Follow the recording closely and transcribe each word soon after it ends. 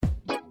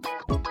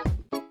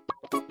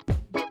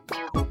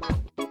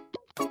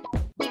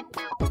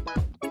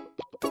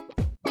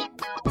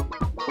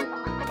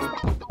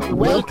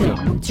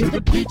Welcome to the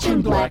Peach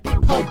and Black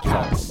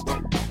Podcast,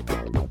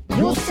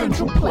 your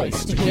central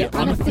place to hear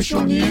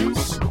unofficial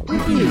news,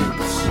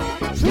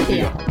 reviews,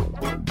 trivia,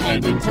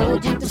 and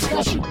intelligent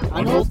discussion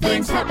on all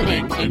things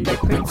happening in the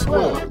Prince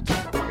world.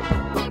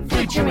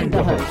 Featuring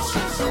the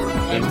hosts,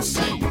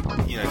 MC.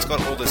 You know, it's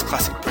got all those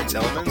classic Prince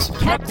elements.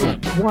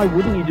 Captain. Why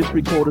wouldn't you just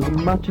record as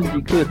much as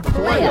you could?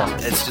 Player.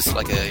 It's just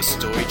like a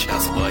story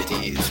chest of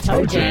ideas.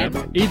 Toe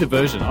Jam. Either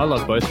version. I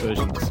love both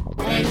versions.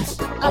 And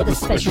other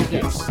special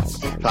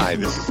guests. Hi,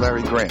 this is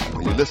Larry Graham,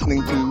 and you're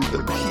listening to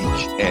the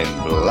Peach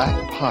and Black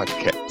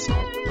Podcast.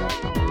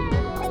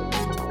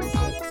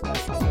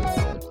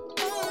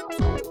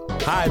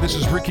 Hi, this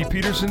is Ricky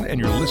Peterson, and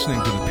you're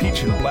listening to the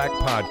Peach and Black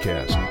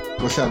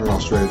Podcast. What's happening,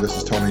 Australia? This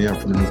is Tony M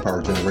from the New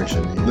Power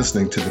Generation. You're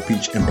listening to the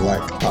Peach and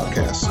Black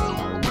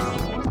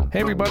Podcast. Hey,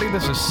 everybody,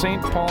 this is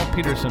St. Paul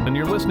Peterson, and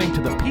you're listening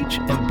to the Peach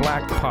and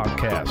Black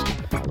Podcast.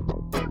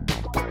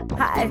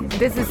 Hi,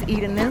 this is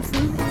Eda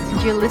Nelson,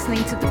 and you're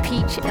listening to the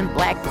Peach and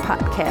Black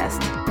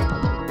Podcast.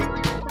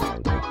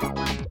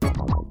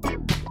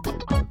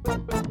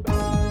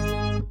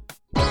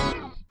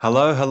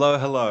 Hello, hello,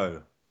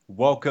 hello.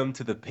 Welcome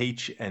to the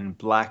Peach and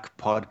Black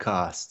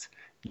Podcast.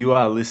 You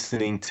are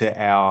listening to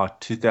our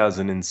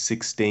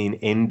 2016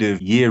 end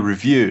of year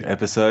review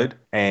episode,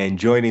 and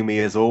joining me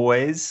as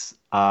always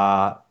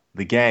are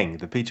the gang,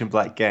 the Peach and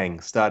Black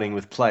gang, starting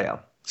with Player.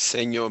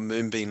 Send your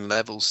moonbeam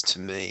levels to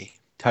me.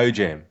 Toe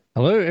Jam.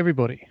 Hello,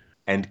 everybody.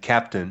 And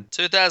Captain.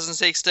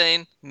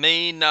 2016,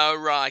 me no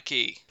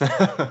Reiki.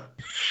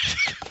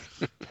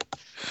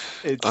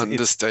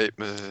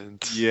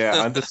 Understatement.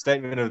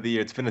 Understatement of the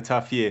year. It's been a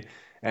tough year.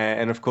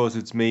 And of course,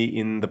 it's me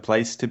in the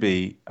place to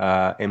be,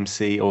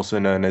 MC, also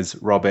known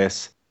as Rob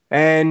S.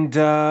 And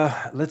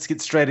let's get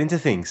straight into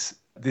things.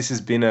 This has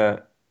been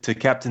to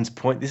Captain's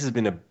point, this has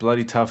been a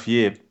bloody tough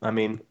year. I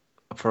mean,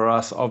 for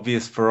us,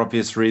 for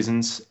obvious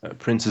reasons,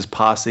 Prince's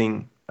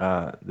passing.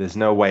 There's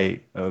no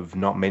way of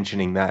not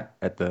mentioning that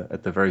at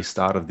the very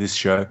start of this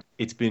show.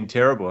 It's been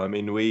terrible. I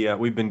mean,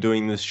 we've been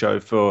doing this show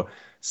for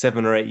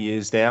 7 or 8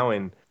 years now,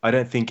 and I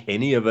don't think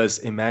any of us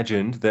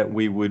imagined that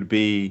we would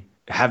be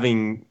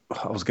having,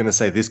 I was going to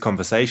say this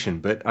conversation,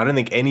 but I don't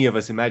think any of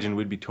us imagined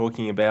we'd be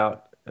talking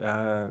about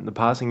the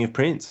passing of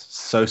Prince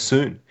so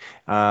soon.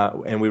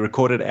 And we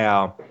recorded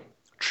our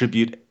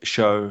tribute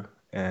show,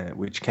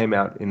 which came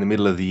out in the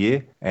middle of the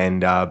year.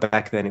 And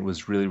back then it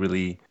was really,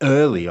 really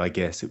early, I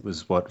guess. It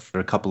was, for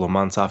a couple of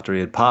months after he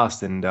had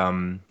passed.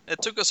 And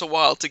it took us a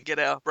while to get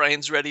our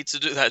brains ready to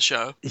do that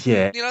show.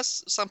 Yeah. You know,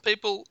 some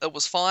people, it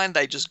was fine.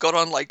 They just got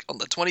on on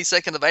the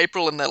 22nd of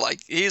April and they're like,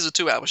 here's a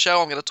 2-hour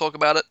show. I'm going to talk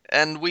about it.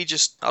 And we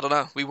just, I don't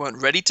know, we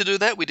weren't ready to do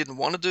that. We didn't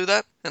want to do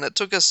that. And it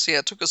took us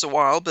a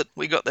while, but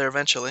we got there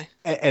eventually.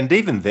 And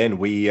even then,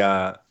 we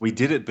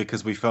did it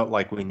because we felt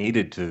like we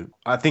needed to.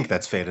 I think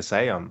that's fair to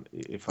say.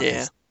 If I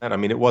can say that. I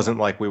mean, it wasn't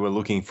like we were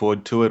looking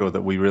forward to it or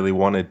that we really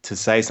wanted to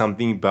say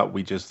something, but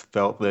we just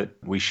felt that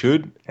we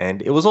should.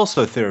 And it was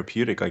also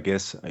therapeutic, I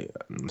guess.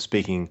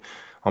 Speaking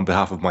on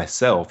behalf of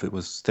myself, it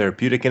was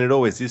therapeutic, and it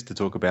always is to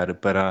talk about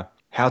it. But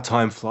how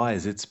time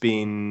flies. It's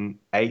been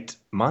 8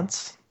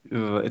 months.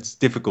 It's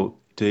difficult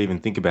to even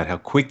think about how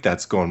quick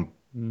that's gone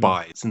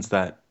by since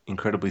that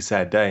incredibly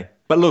sad day.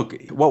 But look,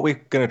 what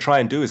we're going to try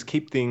and do is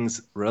keep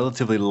things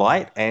relatively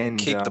light and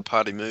keep the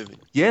party moving.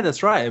 Yeah,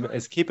 that's right.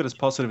 Is keep it as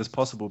positive as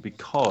possible,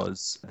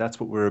 because that's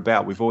what we're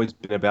about. We've always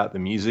been about the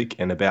music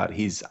and about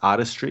his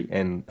artistry.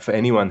 And for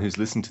anyone who's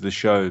listened to the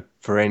show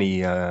for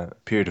any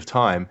period of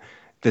time,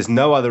 there's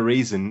no other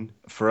reason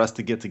for us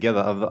to get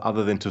together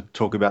other than to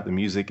talk about the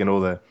music and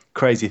all the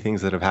crazy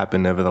things that have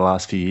happened over the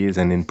last few years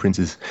and in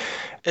Prince's.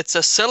 It's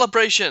a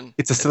celebration.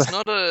 It's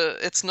not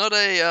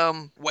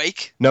a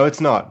wake. No,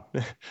 it's not.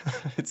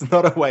 It's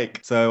not a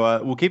wake.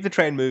 So we'll keep the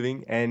train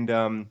moving,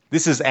 and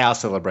this is our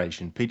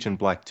celebration, Peach and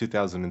Black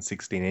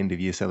 2016 end of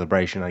year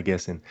celebration, I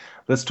guess. And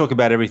let's talk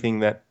about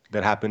everything that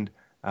happened.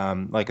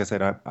 Like I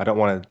said, I don't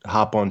want to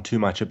harp on too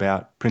much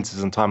about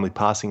Prince's untimely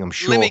passing, I'm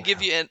sure. Let me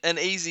give you an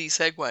easy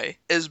segue.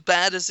 As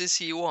bad as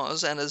this year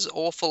was, and as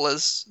awful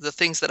as the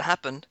things that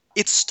happened,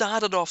 it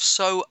started off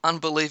so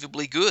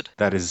unbelievably good.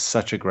 That is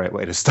such a great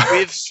way to start.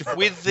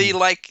 With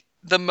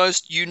the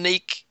most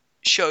unique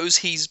shows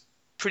he's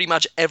pretty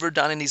much ever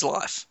done in his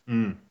life.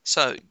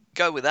 So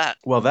go with that.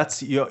 Well,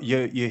 that's you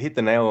hit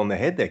the nail on the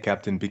head there,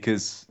 Captain,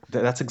 because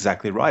that's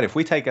exactly right. If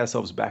we take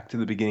ourselves back to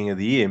the beginning of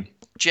the year,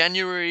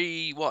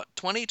 January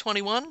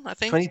 2021, I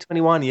think.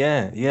 2021,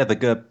 yeah,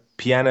 the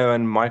piano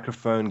and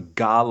microphone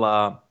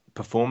gala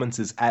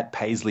performances at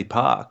Paisley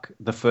Park.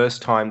 The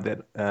first time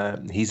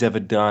that he's ever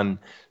done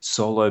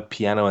solo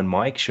piano and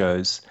mic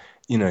shows.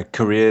 You know,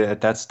 career at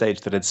that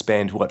stage that had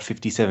spanned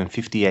 57,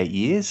 58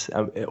 years,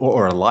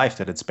 or a life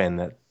that had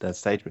spanned that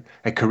stage.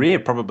 A career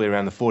probably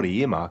around the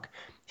 40-year mark.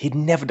 He'd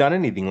never done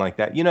anything like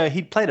that. You know,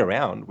 he'd played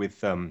around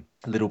with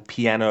little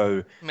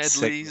piano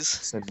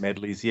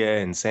medleys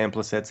and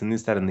sampler sets and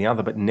this, that, and the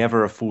other, but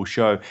never a full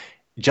show.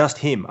 Just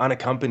him,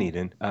 unaccompanied.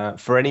 And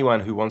for anyone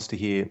who wants to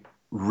hear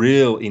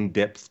real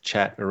in-depth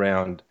chat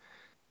around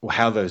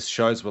how those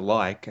shows were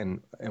like,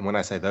 and when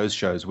I say those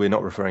shows, we're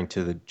not referring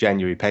to the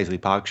January Paisley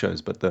Park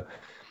shows, but the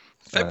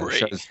February.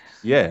 shows,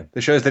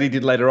 the shows that he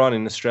did later on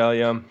in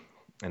Australia,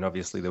 and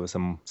obviously there were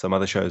some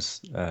other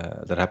shows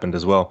that happened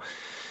as well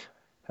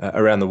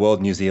around the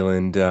world, New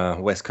Zealand,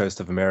 west coast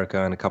of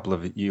America, and a couple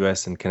of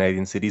US and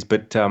Canadian cities.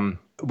 But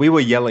we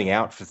were yelling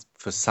out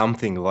for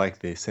something like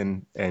this,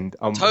 and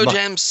Toe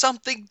Jam's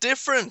something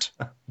different.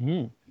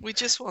 We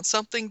just want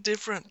something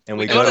different. And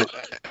we got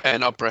it.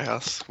 And Opera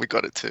House, we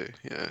got it too.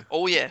 Yeah.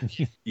 Oh yeah.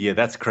 Yeah,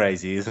 that's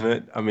crazy, isn't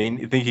it? I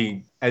mean,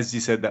 thinking as you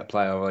said that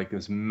play, like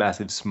this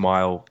massive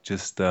smile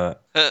just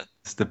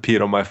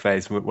appeared on my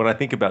face when I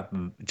think about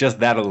just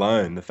that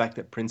alone. The fact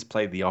that Prince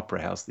played the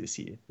Opera House this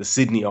year, the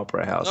Sydney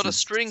Opera House, not a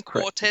string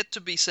quartet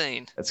to be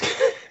seen. That's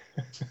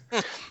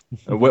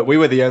we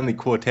were the only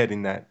quartet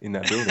in that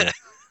building.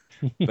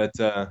 But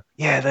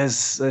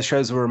those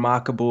shows were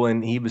remarkable,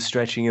 and he was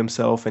stretching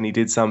himself, and he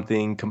did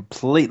something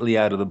completely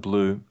out of the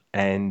blue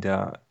and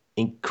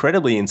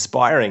incredibly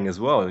inspiring as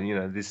well. You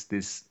know,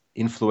 this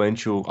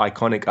influential,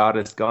 iconic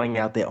artist going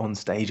out there on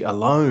stage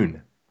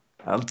alone,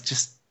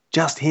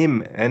 just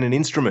him and an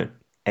instrument.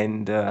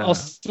 And I'll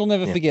still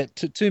never forget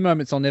two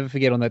moments I'll never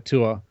forget on that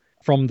tour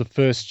from the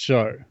first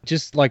show.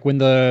 Just like when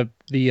the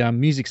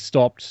music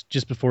stopped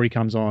just before he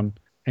comes on.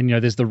 And, you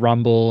know, there's the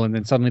rumble, and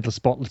then suddenly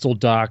it's all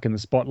dark and the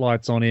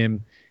spotlight's on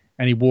him,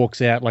 and he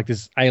walks out like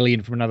this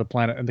alien from another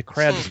planet, and the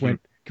crowd just went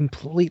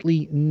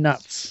completely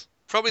nuts.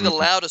 Probably the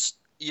loudest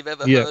you've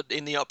ever heard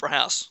in the Opera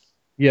House.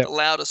 Yeah. The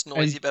loudest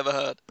noise you've ever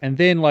heard. And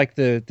then, like,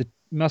 the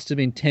must have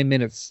been 10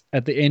 minutes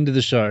at the end of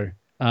the show,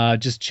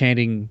 just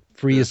chanting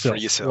Free Yourself.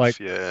 Free Yourself, like,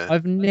 yeah.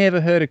 I've never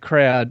heard a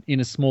crowd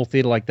in a small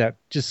theater like that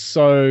just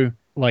so,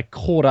 like,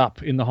 caught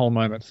up in the whole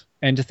moment.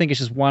 And to think it's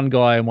just one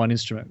guy and one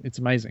instrument, it's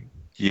amazing.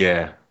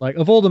 Yeah. Like,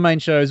 of all the main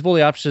shows, of all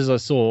the after shows I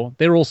saw,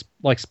 they're all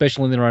like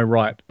special in their own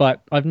right.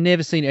 But I've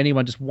never seen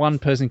anyone, just one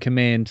person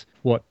command,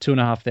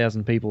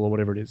 2,500 people or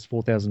whatever it is,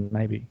 4,000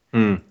 maybe,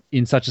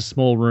 in such a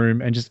small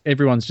room, and just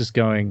everyone's just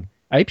going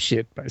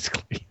apeshit,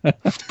 basically.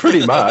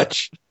 Pretty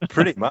much.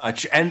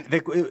 And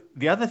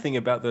the other thing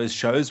about those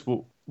shows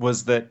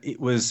was that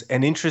it was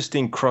an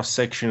interesting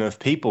cross-section of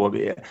people.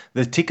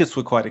 The tickets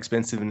were quite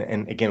expensive,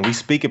 and again, we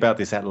speak about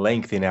this at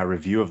length in our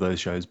review of those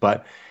shows,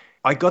 but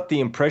I got the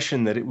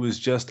impression that it was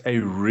just a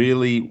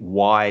really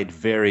wide,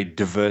 very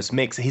diverse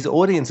mix. His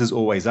audiences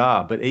always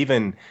are, but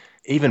even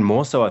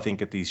more so, I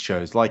think, at these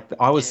shows. Like,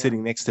 I was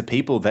sitting next to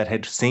people that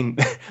had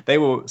they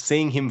were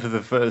seeing him for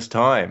the first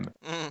time,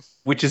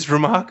 which is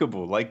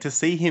remarkable. Like, to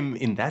see him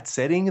in that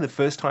setting, the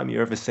first time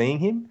you're ever seeing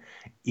him,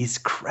 is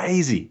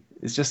crazy.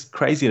 It's just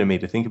crazy to me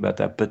to think about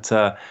that. But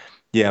I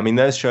mean,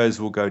 those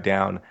shows will go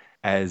down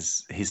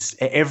as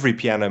every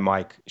Piano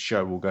Mike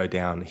show will go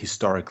down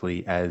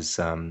historically as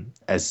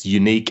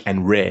unique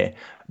and rare.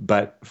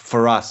 But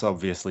for us,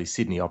 obviously,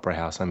 Sydney Opera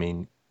House, I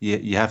mean,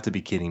 you have to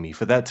be kidding me.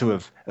 For that to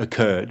have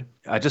occurred,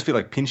 I just feel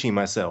like pinching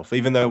myself.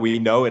 Even though we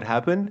know it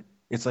happened,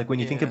 it's like when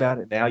you think about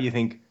it now, you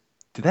think,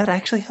 did that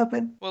actually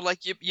happen? Well,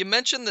 like you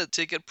mentioned the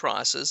ticket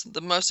prices.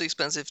 The most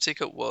expensive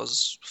ticket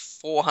was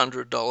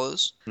 $400.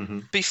 Mm-hmm.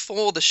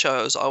 Before the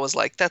shows, I was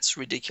like, that's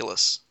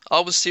ridiculous.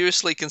 I was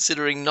seriously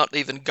considering not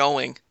even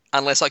going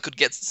unless I could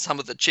get some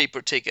of the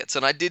cheaper tickets.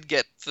 And I did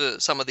get, for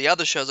some of the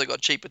other shows, I got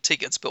cheaper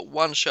tickets. But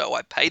one show,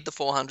 I paid the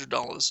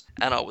 $400,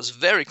 and I was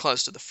very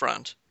close to the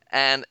front.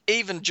 And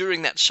even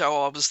during that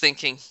show, I was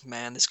thinking,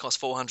 man, this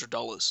costs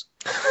 $400.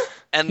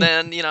 And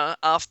then, you know,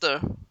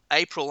 after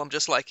April, I'm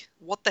just like,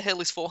 what the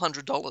hell is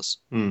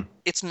 $400?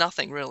 It's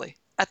nothing, really.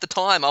 At the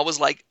time, I was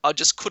like, I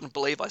just couldn't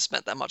believe I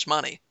spent that much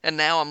money. And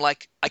now I'm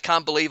like, I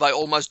can't believe I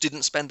almost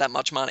didn't spend that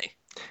much money.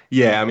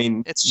 Yeah, I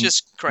mean, it's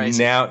just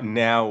crazy.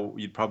 Now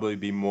you'd probably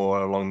be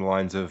more along the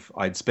lines of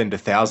I'd spend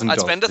 $1,000.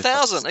 I'd spend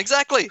 $1,000,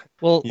 exactly.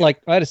 Well,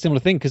 like, I had a similar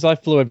thing because I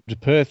flew over to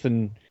Perth,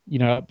 and you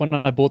know, when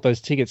I bought those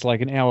tickets,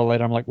 like an hour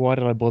later, I'm like, why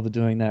did I bother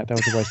doing that? That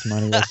was a waste of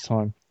money, waste of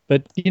time.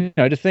 But you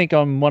know, to think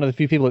I'm one of the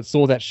few people that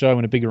saw that show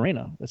in a big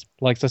arena. That's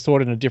like, so I saw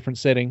it in a different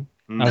setting.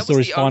 I saw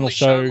his final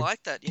show,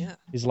 like that, yeah.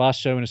 His last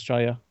show in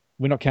Australia.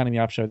 We're not counting the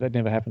up show; that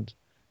never happened.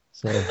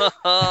 So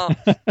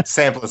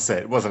sampler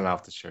set, it wasn't an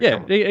after show. Yeah,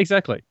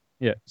 exactly.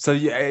 Yeah. So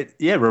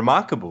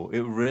remarkable.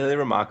 It really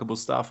remarkable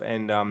stuff.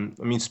 And I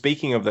mean,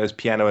 speaking of those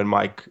Piano and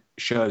Mike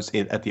shows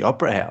at the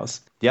Opera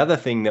House, the other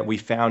thing that we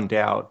found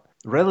out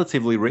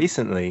relatively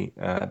recently,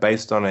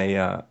 based on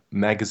a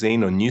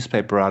magazine or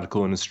newspaper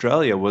article in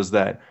Australia, was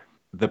that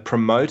the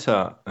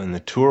promoter and the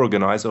tour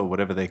organizer, or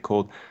whatever they're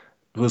called,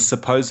 was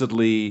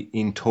supposedly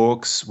in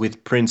talks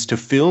with Prince to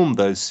film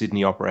those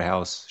Sydney Opera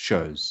House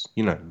shows.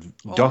 You know,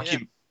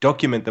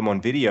 document them on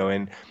video.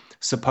 And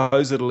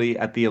supposedly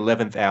at the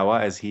 11th hour,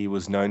 as he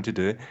was known to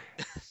do,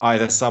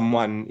 either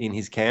someone in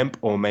his camp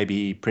or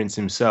maybe Prince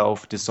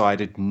himself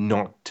decided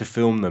not to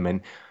film them.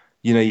 And,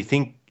 you know, you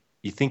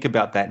think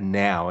about that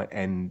now,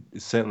 and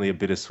it's certainly a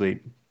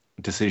bittersweet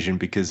decision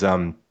because,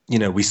 you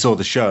know, we saw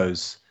the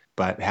shows,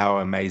 but how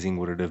amazing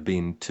would it have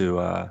been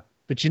to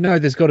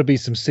But there's got to be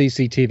some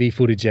CCTV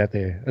footage out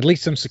there, at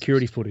least some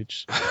security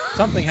footage.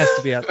 Something has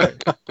to be out there.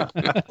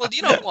 Well, do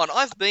you know what?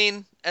 I've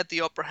been at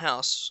the Opera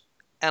House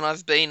and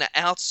I've been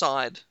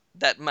outside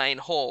that main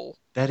hall.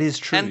 That is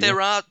true. And there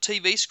are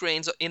TV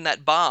screens in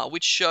that bar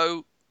which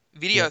show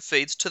video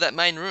feeds to that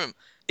main room.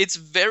 It's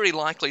very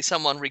likely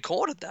someone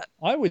recorded that.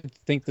 I would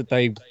think that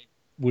they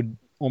would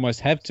almost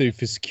have to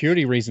for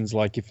security reasons,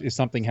 like if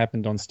something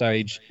happened on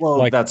stage. Well,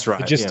 like that's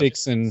right.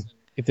 Logistics and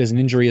if there's an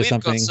injury or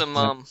something. We've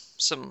got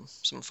some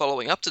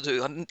following up to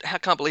do. I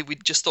can't believe we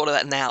just thought of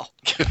that now.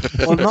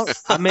 Well,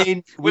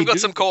 we've got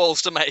some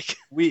calls to make.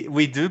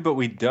 We do, but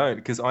we don't,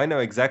 because I know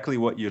exactly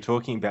what you're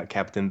talking about,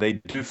 Captain. They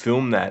do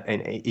film that,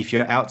 and if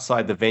you're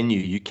outside the venue,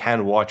 you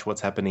can watch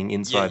what's happening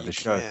inside the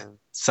show. Can.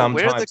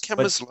 Sometimes, where are the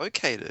cameras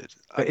located?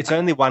 But it's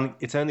only one.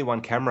 It's only one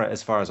camera,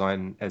 as far as I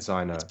know.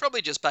 It's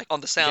probably just back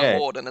on the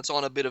soundboard, and it's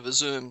on a bit of a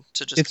zoom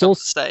to just come to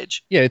the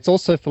stage. Yeah, it's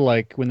also for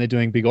like when they're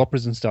doing big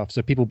operas and stuff,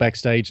 so people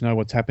backstage know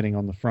what's happening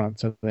on the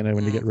front, so they know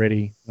when to get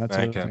ready. That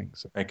sort of thing.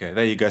 So. Okay,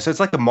 there you go. So it's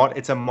like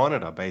it's a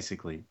monitor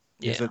basically.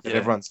 That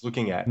everyone's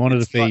looking at.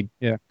 Monitor feed.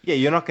 Yeah,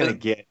 you're not going to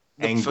get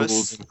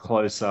angles and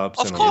close-ups.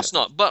 Of course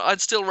not, but I'd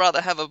still rather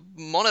have a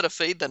monitor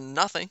feed than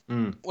nothing.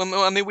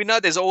 I mean, we know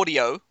there's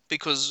audio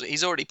because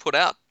he's already put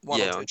out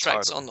one or two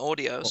tracks on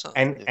audio. So.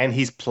 And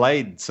he's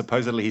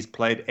supposedly he's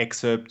played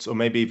excerpts or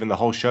maybe even the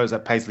whole shows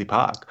at Paisley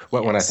Park.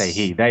 When I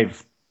say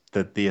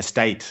the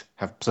estate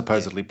have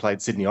supposedly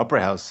played Sydney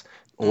Opera House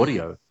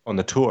audio on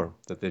the tour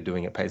that they're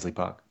doing at Paisley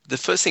Park. The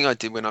first thing I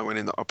did when I went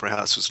in the Opera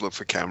House was look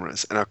for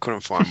cameras, and I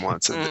couldn't find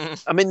one. So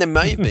I mean, there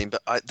may have been,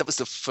 but that was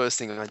the first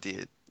thing I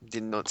did.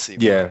 Did not see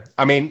one. Yeah,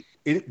 I mean,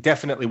 it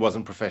definitely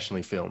wasn't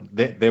professionally filmed.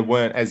 There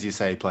weren't, as you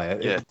say, player.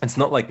 Yeah. It's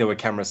not like there were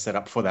cameras set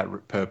up for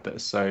that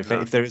purpose. So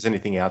if there is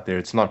anything out there,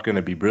 it's not going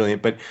to be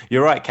brilliant. But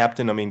you're right,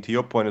 Captain. I mean, to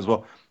your point as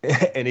well,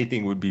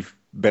 anything would be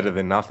better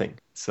than nothing.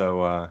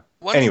 So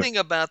One thing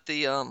about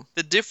the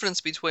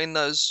difference between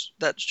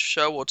that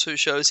show or two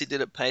shows he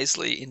did at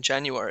Paisley in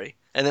January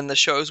and then the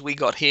shows we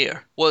got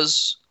here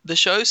was the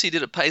shows he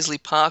did at Paisley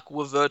Park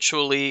were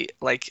virtually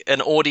like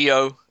an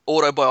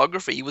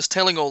autobiography. He was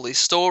telling all these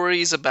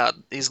stories about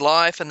his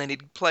life, and then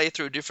he'd play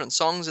through different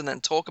songs and then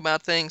talk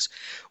about things.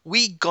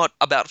 We got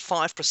about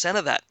 5%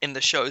 of that in the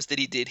shows that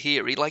he did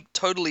here. He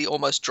totally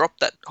almost dropped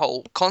that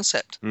whole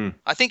concept.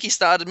 I think he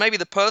started, maybe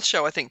the Perth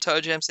show, I think Toe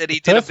Jam said he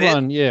did a bit.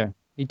 One, yeah.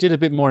 He did a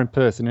bit more in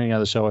Perth than any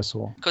other show I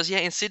saw. Because,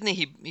 in Sydney,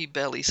 he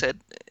barely said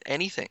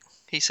anything.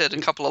 He said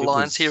a couple of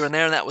lines here and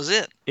there, and that was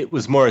it. It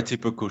was more a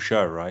typical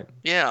show, right?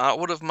 Yeah, I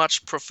would have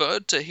much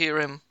preferred to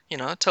hear him,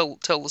 tell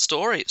the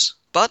stories.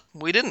 But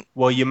we didn't.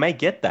 Well, you may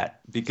get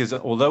that, because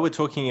although we're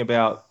talking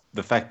about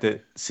the fact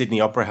that Sydney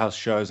Opera House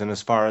shows, and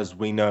as far as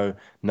we know,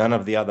 none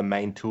of the other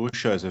main tour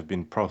shows have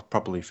been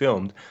properly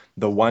filmed,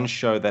 the one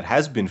show that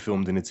has been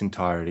filmed in its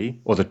entirety,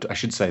 or I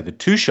should say the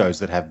two shows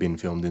that have been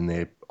filmed in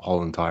their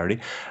whole entirety,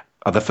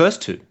 are the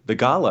first two, the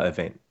gala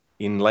event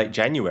in late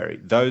January.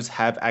 Those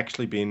have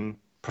actually been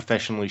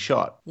professionally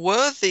shot.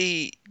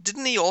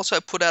 Didn't he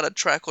also put out a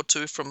track or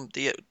two from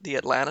the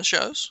Atlanta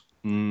shows?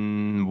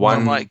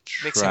 One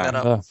mixing that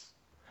up.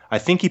 I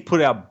think he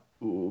put out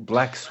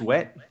Black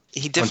Sweat.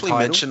 He definitely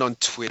mentioned on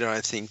Twitter,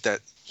 I think, that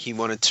he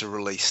wanted to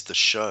release the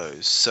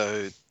shows.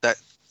 So that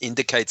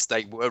indicates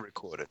they were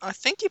recorded. I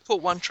think he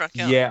put one track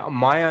out. Yeah,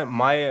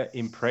 my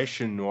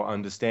impression or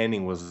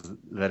understanding was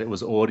that it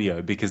was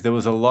audio, because there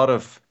was a lot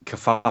of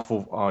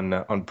kerfuffle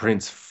on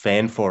Prince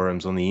fan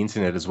forums on the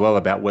internet as well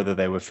about whether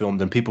they were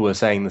filmed, and people were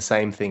saying the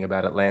same thing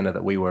about Atlanta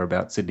that we were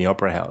about Sydney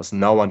Opera House.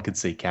 No one could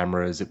see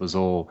cameras. It was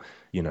all,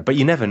 but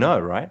you never know,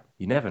 right?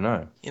 You never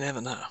know. You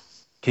never know.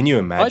 Can you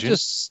imagine?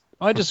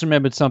 I just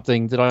remembered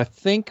something that I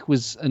think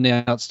was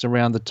announced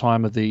around the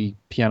time of the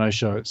piano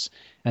shows,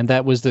 and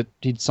that was that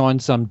he'd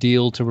signed some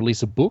deal to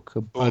release a book,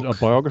 a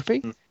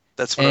biography.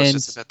 That's what I was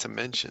just about to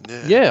mention.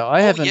 Yeah. Yeah,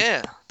 I haven't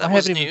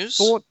even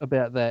thought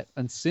about that,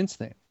 and since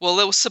then. Well,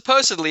 there was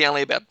supposedly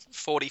only about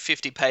 40,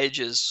 50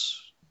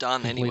 pages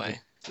done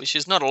anyway, which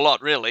is not a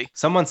lot, really.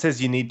 Someone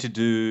says you need to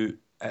do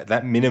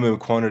that minimum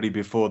quantity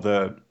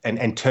before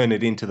and turn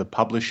it into the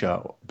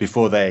publisher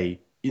before they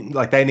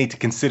need to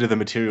consider the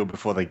material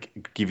before they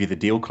give you the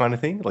deal, kind of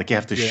thing. Like you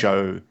have to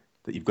show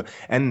that you've got.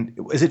 And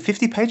is it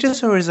 50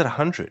 pages or is it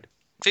 100?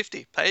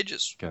 50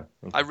 pages. Okay.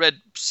 I read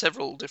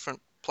several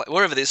different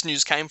wherever this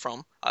news came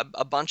from.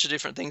 A bunch of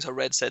different things I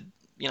read said,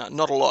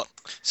 not a lot.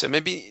 So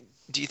maybe,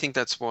 do you think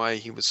that's why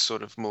he was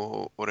sort of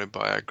more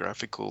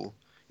autobiographical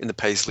in the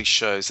Paisley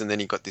shows, and then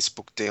he got this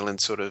book deal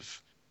and sort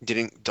of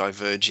didn't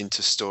diverge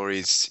into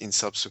stories in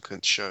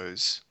subsequent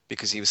shows?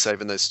 Because he was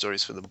saving those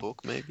stories for the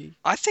book, maybe?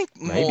 I think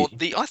more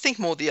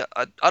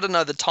I don't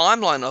know the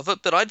timeline of it,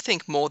 but I'd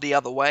think more the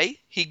other way.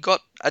 He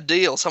got a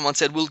deal. Someone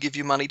said, we'll give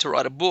you money to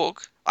write a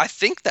book. I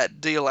think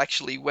that deal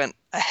actually went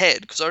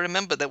ahead, because I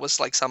remember there was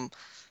some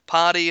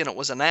party and it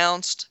was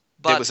announced.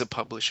 But there was a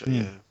publisher,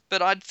 yeah.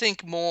 But I'd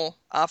think more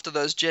after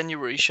those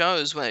January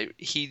shows where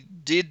he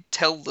did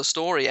tell the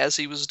story as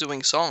he was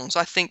doing songs.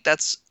 I think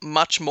that's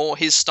much more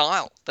his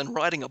style than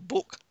writing a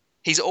book.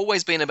 He's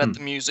always been about the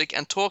music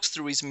and talks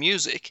through his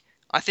music.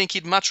 I think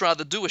he'd much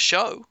rather do a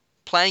show,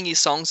 playing his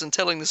songs and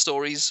telling the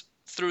stories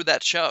through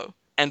that show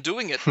and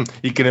doing it.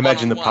 You can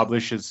imagine the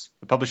one-on-one.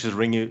 publishers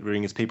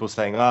ring his people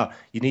saying,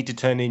 you need to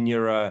turn in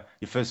your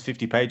first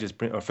 50 pages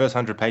or first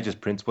 100 pages,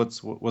 Prince.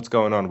 What's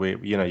going on?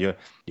 You're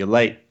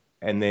late.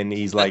 And then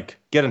he's like,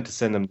 get him to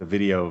send them the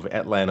video of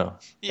Atlanta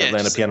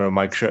Piano and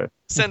Mike show.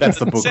 That's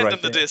the book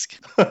right the there.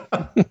 disc.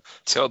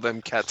 Tell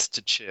them cats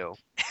to chill.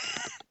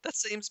 That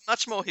seems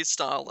much more his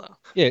style, though.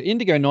 Yeah,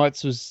 Indigo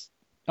Nights was,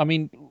 I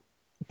mean,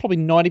 probably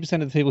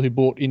 90% of the people who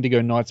bought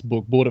Indigo Nights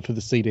book bought it for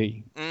the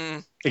CD.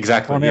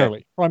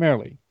 Exactly.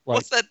 Primarily. Like,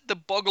 What's that? The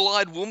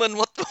Boggle-Eyed Woman?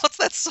 What's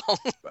that song?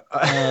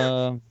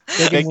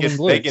 Begging Woman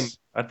Blues.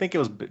 I think it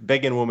was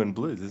Begging Woman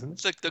Blues, isn't it?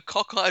 It's like the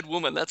Cock-Eyed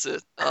Woman. That's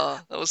it.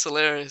 That was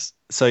hilarious.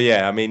 So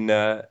yeah, I mean,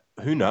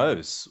 who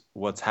knows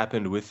what's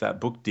happened with that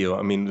book deal?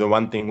 I mean, the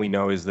one thing we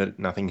know is that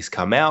nothing's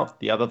come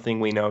out. The other thing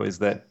we know is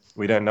that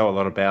we don't know a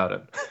lot about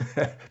it.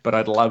 But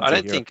I'd love to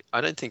hear it.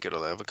 I don't think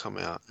it'll ever come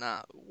out.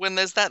 Nah, when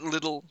there's that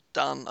little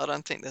done, I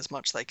don't think there's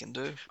much they can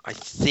do. I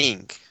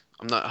think,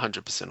 I'm not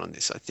 100% on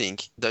this, I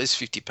think those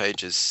 50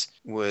 pages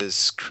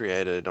was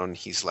created on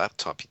his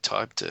laptop. He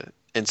typed it.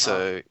 And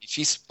so if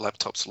his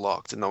laptop's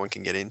locked and no one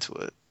can get into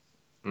it,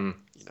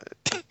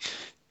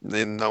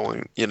 then no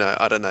one,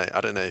 I don't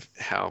know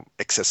how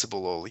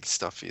accessible all his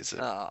stuff is.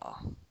 I'm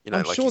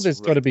sure there's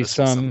got to be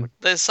some.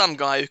 There's some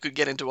guy who could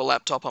get into a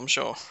laptop, I'm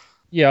sure.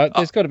 Yeah,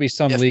 there's got to be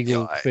some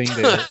legal FBI. thing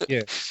there.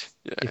 Yeah.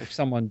 If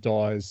someone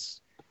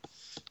dies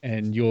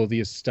and you're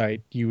the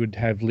estate, you would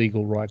have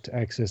legal right to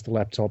access the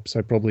laptop.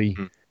 So probably,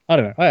 I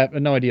don't know. I have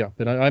no idea,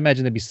 but I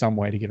imagine there'd be some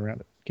way to get around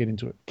it, get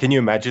into it. Can you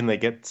imagine they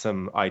get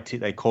some IT,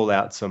 they call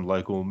out some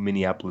local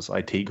Minneapolis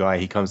IT guy.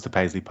 He comes to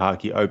Paisley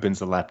Park, he opens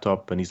the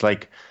laptop and he's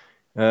like,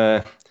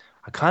 I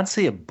can't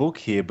see a book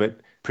here, but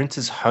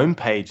Prince's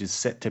homepage is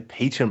set to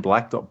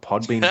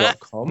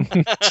peachandblack.podbean.com.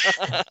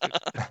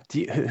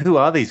 Who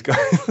are these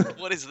guys?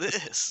 What is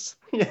this?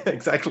 Yeah,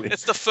 exactly.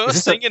 It's the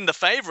first thing in the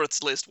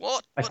favorites list.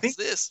 What is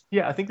this?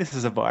 Yeah, I think this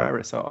is a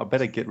virus. So I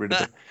better get rid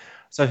of it.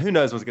 So who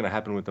knows what's going to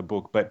happen with the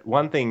book? But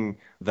one thing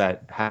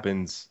that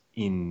happens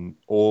in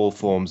all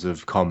forms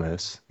of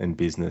commerce and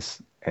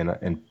business, and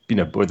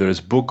whether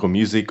it's book or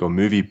music or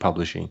movie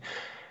publishing,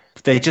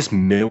 they just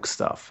milk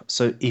stuff.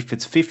 So if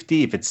it's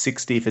 50, if it's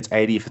 60, if it's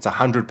 80, if it's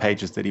 100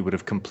 pages that he would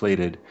have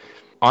completed,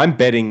 I'm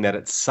betting that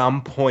at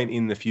some point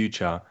in the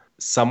future,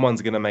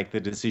 someone's going to make the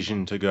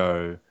decision to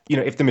go,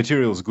 if the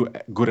material is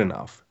good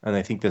enough and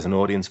they think there's an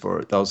audience for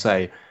it, they'll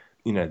say,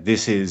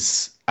 this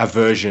is a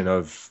version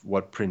of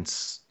what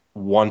Prince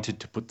wanted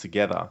to put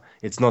together.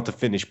 It's not the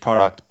finished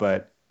product,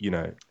 but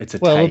it's a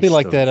taste. It'll be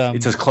like that.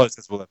 It's as close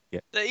as we'll ever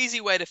get. The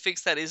easy way to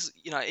fix that is,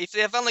 if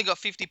they've only got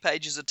 50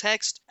 pages of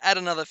text, add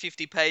another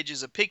 50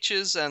 pages of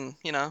pictures, and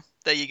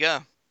there you go,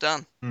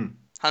 done.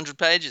 100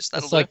 pages.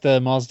 That'll It's like the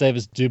Miles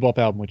Davis Doo-Bop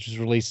album, which was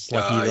released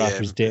like a year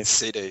after his death.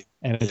 CD.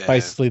 And it's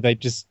basically they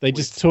just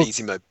took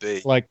Easy Mode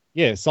B.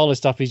 solo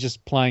stuff. He's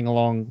just playing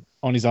along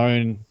on his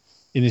own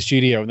in the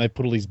studio, and they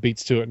put all these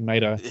beats to it and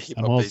made a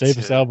Miles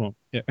Davis album.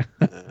 Yeah.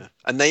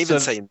 And they even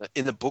say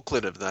in the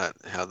booklet of that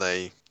how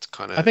they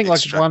kind of. I think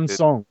one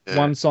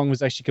song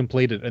was actually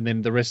completed, and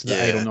then the rest of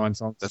the 8 or 9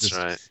 songs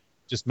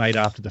just made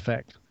after the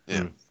fact.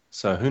 Yeah.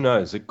 So who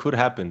knows? It could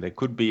happen. There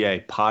could be a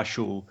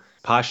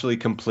partially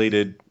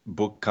completed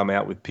book come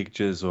out with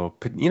pictures, or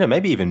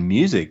maybe even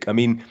music. I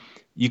mean,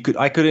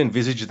 I could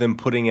envisage them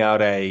putting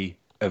out a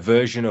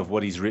version of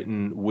what he's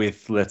written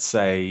with, let's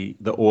say,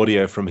 the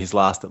audio from his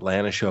last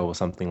Atlanta show or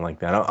something like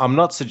that. I'm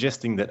not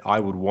suggesting that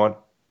I would want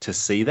to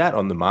see that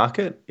on the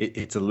market.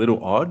 It's a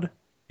little odd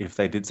if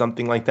they did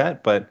something like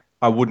that, but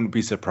I wouldn't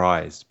be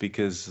surprised,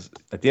 because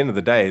at the end of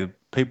the day,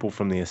 people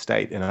from the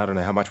estate, and I don't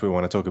know how much we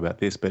want to talk about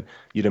this, but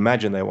you'd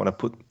imagine they want to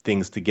put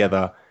things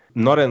together,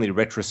 not only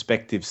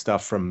retrospective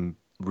stuff from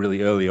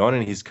really early on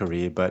in his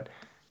career, but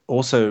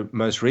also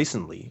most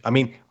recently. I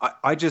mean,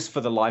 I just,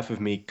 for the life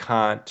of me,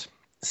 can't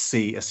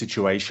see a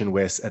situation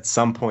where at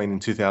some point in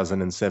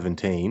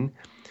 2017,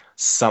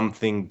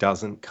 something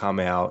doesn't come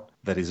out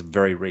that is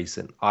very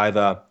recent.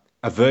 Either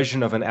a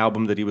version of an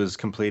album that he was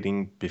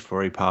completing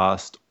before he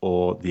passed,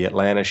 or the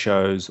Atlanta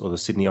shows, or the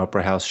Sydney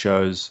Opera House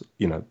shows,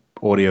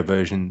 audio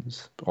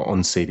versions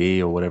on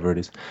CD or whatever it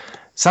is.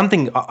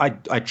 Something,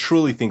 I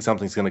truly think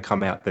something's going to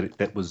come out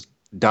that was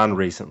done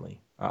recently.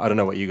 I don't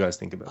know what you guys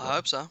think about that. I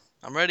hope so.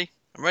 I'm ready.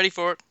 I'm ready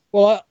for it.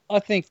 Well, I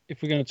think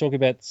if we're going to talk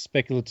about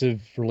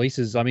speculative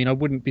releases, I mean, I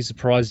wouldn't be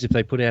surprised if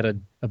they put out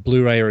a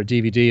Blu-ray or a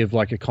DVD of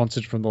like a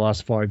concert from the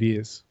last 5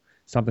 years,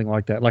 something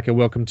like that, like a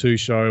Welcome To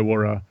show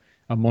or a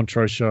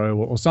Montreux show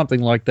or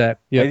something like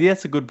that. Yeah, maybe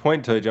that's a good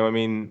point, Tojo. I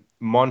mean,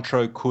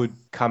 Montreux could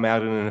come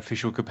out in an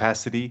official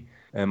capacity,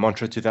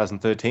 Montreux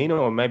 2013,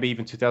 or maybe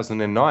even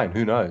 2009.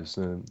 Who knows?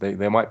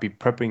 They might be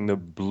prepping the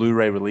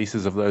Blu-ray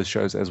releases of those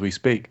shows as we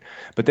speak.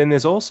 But then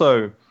there's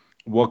also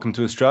Welcome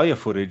to Australia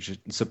footage,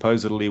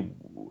 supposedly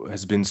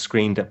has been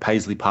screened at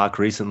Paisley Park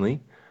recently.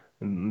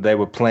 They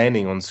were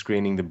planning on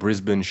screening the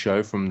Brisbane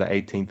show from the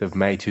 18th of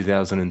May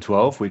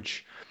 2012,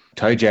 which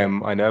Toe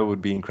Jam, I know,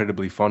 would be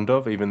incredibly fond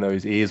of, even though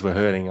his ears were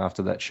hurting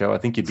after that show. I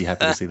think you'd be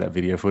happy to see that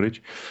video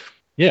footage.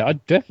 Yeah,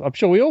 I'm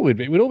sure we all would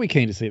be. We'd all be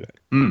keen to see that.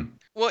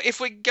 Well, if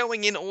we're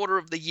going in order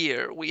of the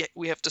year,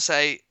 we have to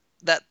say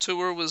that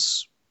tour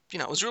was,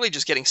 it was really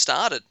just getting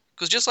started.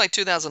 Because just like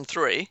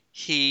 2003,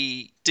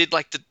 he did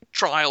like the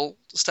trial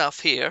stuff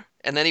here,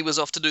 and then he was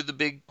off to do the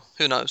big,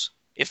 who knows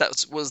if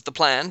that was the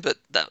plan, but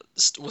that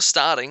was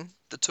starting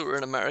the tour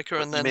in America.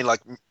 And then you mean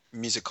like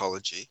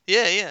musicology?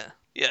 Yeah.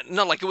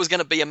 Not like it was going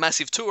to be a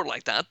massive tour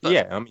like that, but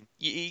yeah, I mean,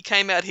 he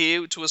came out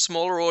here to a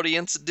smaller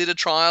audience, did a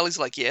trial. He's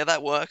like, yeah,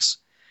 that works.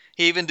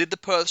 He even did the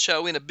Perth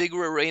show in a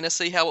bigger arena,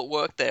 see how it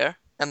worked there,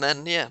 and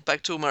then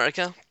back to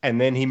America.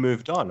 And then he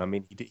moved on. I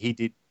mean, he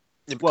did.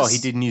 Well, he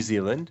did New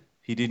Zealand.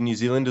 He did New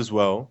Zealand as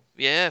well.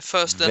 Yeah,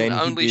 first and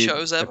only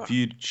shows ever. A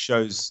few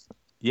shows.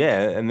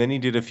 Yeah, and then he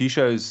did a few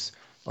shows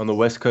on the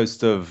west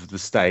coast of the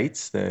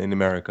States in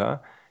America.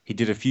 He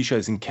did a few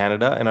shows in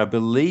Canada, and I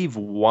believe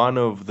one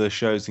of the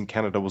shows in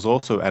Canada was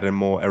also at a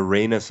more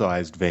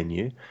arena-sized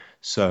venue,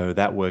 so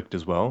that worked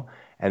as well.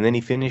 And then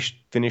he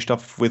finished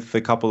off with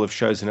a couple of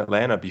shows in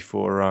Atlanta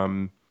before,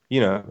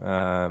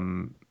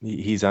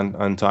 his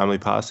untimely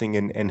passing,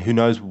 and who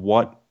knows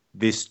what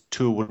this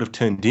tour would have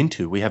turned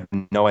into. We have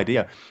no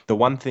idea. The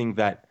one thing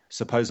that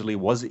supposedly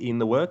was in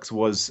the works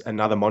was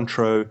another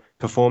Montreux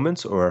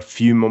performance, or a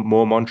few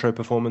more Montreux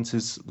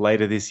performances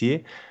later this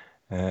year,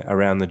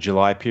 around the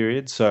July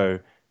period. So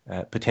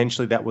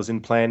potentially that was in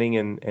planning,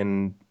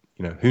 and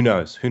who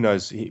knows? Who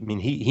knows?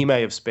 He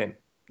may have spent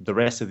the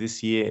rest of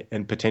this year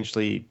and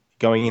potentially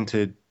going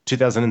into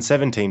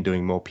 2017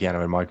 doing more piano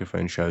and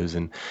microphone shows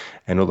and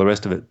all the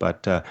rest of it.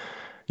 But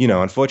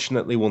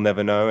unfortunately, we'll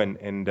never know.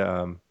 And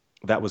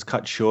that was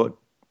cut short.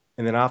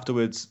 And then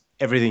afterwards,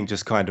 everything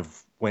just kind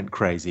of went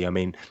crazy. I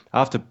mean,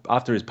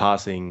 after his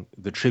passing,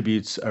 the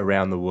tributes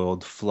around the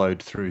world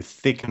flowed through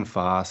thick and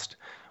fast.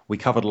 We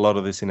covered a lot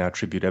of this in our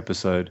tribute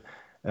episode,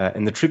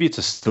 and the tributes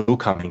are still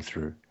coming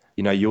through.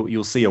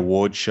 You'll see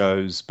award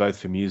shows, both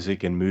for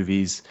music and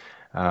movies,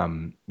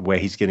 where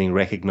he's getting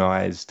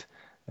recognized.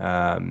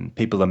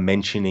 People are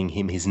mentioning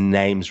him. His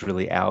name's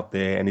really out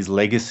there, and his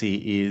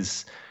legacy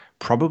is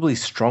probably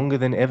stronger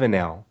than ever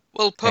now.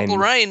 Well, Purple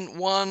Rain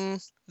won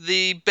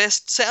the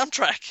best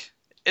soundtrack.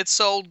 It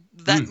sold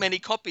that many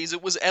copies.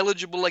 It was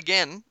eligible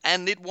again,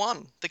 and it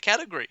won the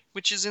category,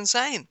 which is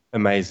insane.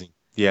 Amazing.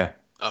 Yeah.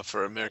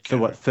 For America. So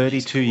what,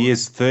 32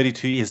 years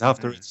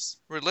after its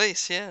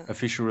release,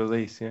 official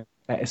release,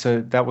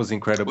 so that was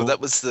incredible. Well,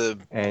 that was the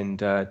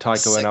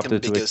Taika went up there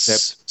to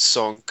accept.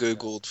 Song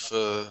Googled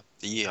for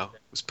the year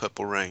was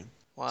Purple Rain.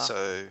 Wow.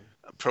 So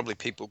probably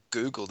people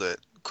Googled it,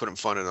 couldn't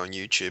find it on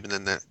YouTube, and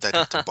then they'd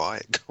have to buy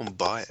it, go and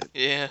buy it.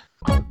 Yeah.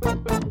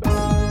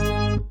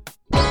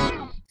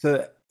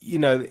 So,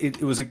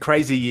 it was a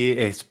crazy year.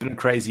 It's been a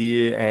crazy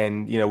year,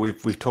 and,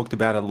 we've talked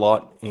about a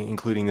lot,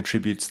 including the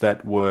tributes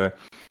that were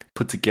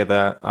put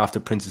together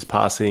after Prince's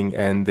passing,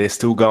 and they're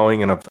still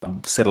going, and I've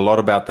said a lot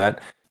about that.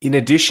 In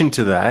addition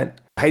to that,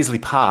 Paisley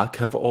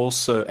Park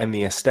and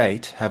the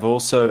estate have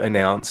also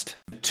announced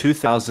the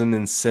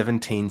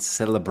 2017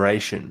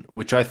 celebration,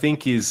 which I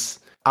think is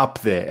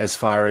up there as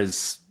far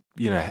as,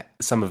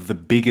 some of the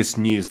biggest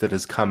news that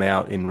has come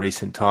out in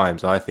recent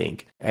times, I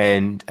think.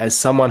 And as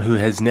someone who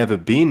has never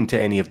been to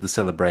any of the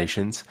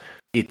celebrations,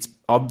 it's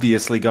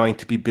obviously going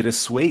to be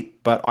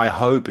bittersweet, but I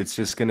hope it's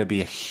just going to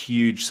be a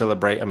huge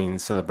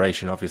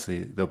celebration.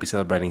 Obviously, they'll be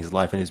celebrating his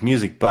life and his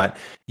music, but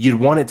you'd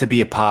want it to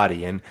be a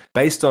party. And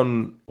based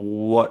on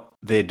what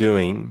they're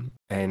doing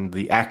and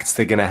the acts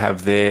they're going to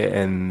have there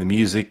and the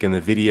music and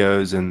the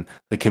videos and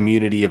the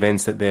community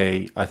events that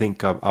they, I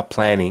think, are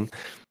planning,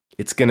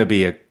 it's going to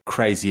be a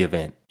crazy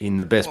event in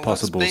the best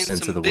possible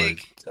sense of the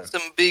word.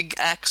 Some big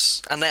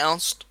acts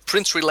announced,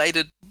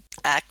 Prince-related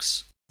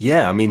acts.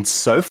 Yeah,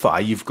 so far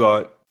you've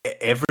got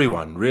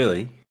everyone,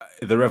 really.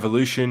 The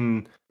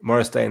Revolution,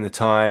 Morris Day and the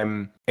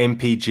Time,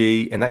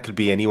 MPG, and that could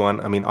be anyone.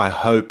 I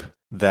hope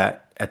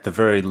that at the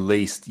very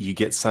least you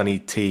get Sonny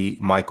T,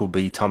 Michael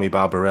B, Tommy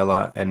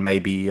Barbarella, and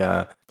maybe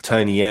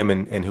Tony M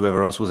and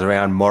whoever else was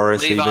around,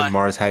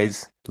 Morris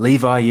Hayes.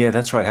 Levi, yeah,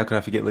 that's right. How could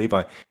I forget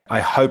Levi? I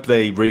hope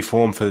they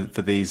reform for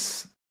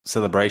these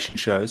celebration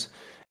shows.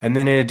 And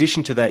then in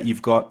addition to that,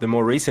 you've got the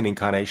more recent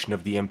incarnation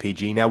of the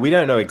MPG. Now, we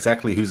don't know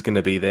exactly who's going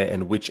to be there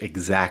and which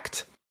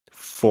exact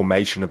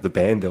formation of the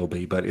band there'll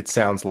be, but it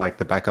sounds like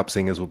the backup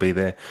singers will be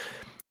there,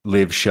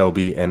 Liv,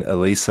 Shelby, and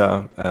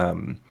Elisa.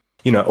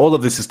 All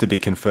of this is to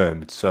be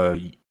confirmed. So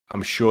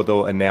I'm sure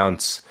they'll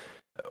announce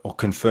or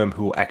confirm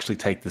who will actually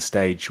take the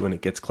stage when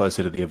it gets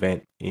closer to the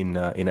event in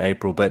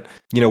April. But,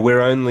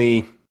 we're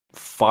only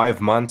 4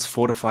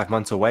 to 5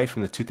 months away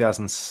from the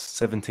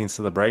 2017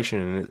 celebration,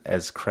 and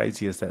as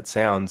crazy as that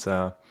sounds,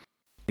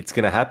 it's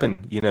going to happen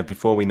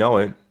before we know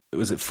it.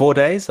 Was it 4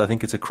 days? I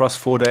think it's across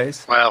 4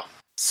 days. Wow.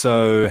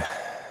 So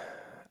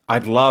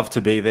I'd love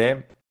to be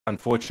there.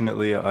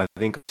 Unfortunately, I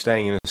think I'm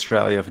staying in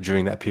Australia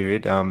during that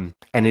period, and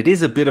it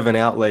is a bit of an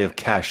outlay of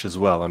cash as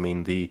well.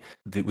 With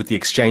the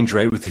exchange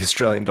rate with the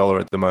Australian dollar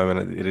at the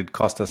moment, it'd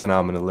cost us an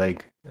arm and a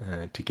leg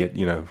to get,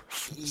 Yeah.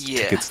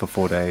 tickets for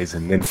 4 days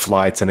and then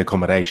flights and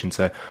accommodation.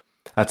 So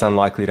that's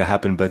unlikely to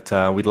happen, but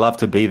we'd love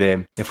to be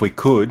there if we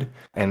could.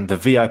 And the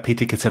VIP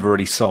tickets have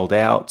already sold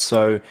out.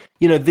 So,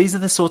 these are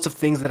the sorts of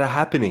things that are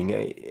happening.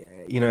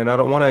 And I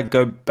don't want to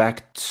go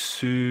back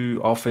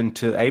too often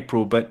to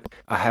April, but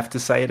I have to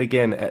say it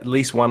again, at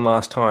least one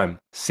last time.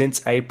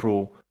 Since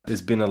April,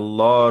 there's been a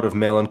lot of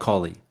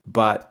melancholy,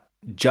 but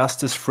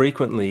just as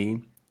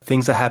frequently,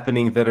 things are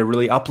happening that are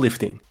really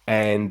uplifting.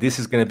 And this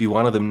is going to be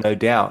one of them, no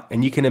doubt.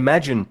 And you can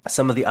imagine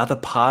some of the other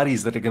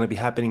parties that are going to be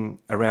happening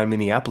around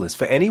Minneapolis.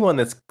 For anyone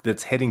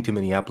that's heading to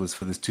Minneapolis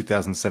for this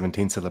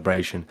 2017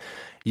 celebration,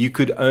 you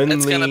could only...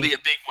 It's going to be a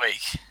big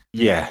week.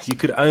 Yeah, you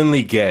could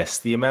only guess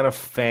the amount of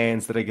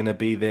fans that are going to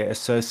be there,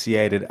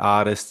 associated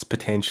artists,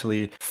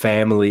 potentially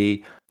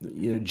family,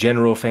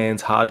 general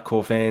fans,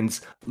 hardcore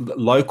fans,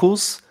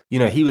 locals.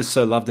 He was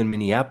so loved in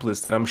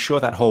Minneapolis that I'm sure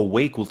that whole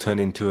week will turn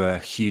into a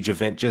huge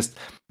event. Just,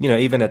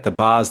 even at the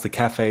bars, the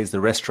cafes,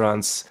 the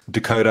restaurants,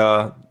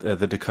 Dakota,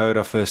 the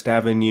Dakota First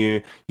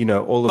Avenue,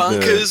 all of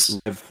Bunkers.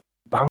 the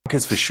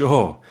bunkers for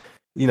sure.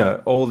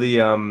 All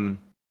the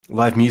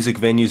live music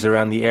venues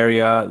around the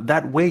area.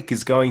 That week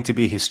is going to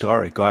be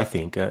historic, I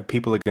think.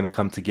 People are going to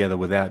come together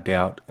without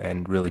doubt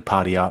and really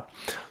party up.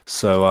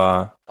 So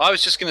I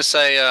was just going to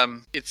say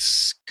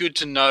it's good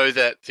to know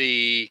that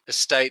the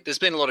estate, there's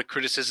been a lot of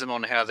criticism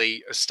on how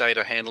the estate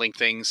are handling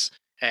things,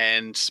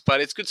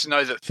 but it's good to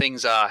know that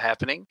things are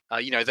happening.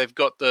 They've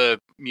got the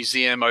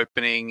museum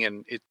opening,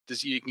 and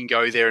you can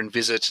go there and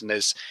visit, and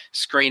there's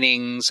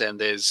screenings, and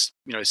there's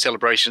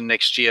celebration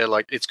next year.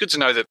 Like, it's good to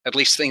know that at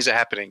least things are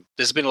happening.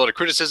 There's been a lot of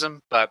criticism,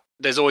 but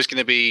there's always going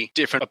to be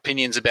different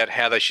opinions about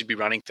how they should be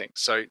running things.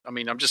 So,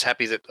 I'm just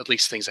happy that at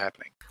least things are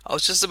happening. I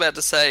was just about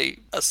to say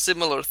a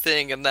similar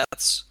thing, and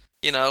that's,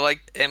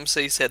 like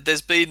MC said,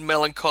 there's been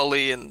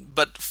melancholy,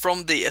 but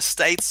from the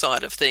estate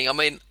side of thing,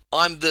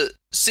 I'm the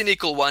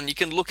cynical one. You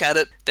can look at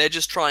it, they're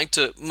just trying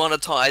to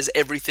monetize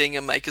everything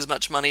and make as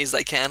much money as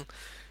they can,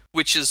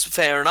 which is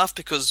fair enough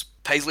because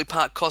Paisley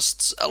Park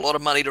costs a lot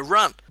of money to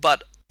run.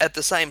 But at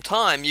the same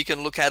time, you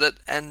can look at it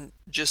and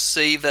just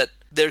see that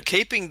they're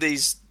keeping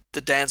the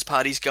dance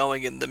parties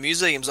going and the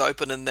museum's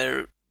open,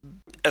 and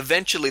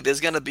eventually there's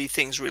going to be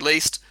things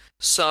released.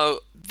 So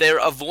they're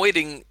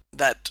avoiding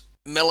that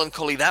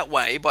melancholy that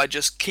way by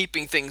just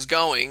keeping things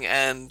going,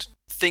 and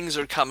things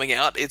are coming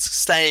out. It's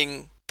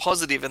staying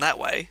positive in that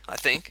way, I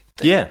think.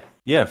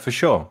 Yeah, for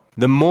sure.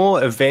 The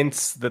more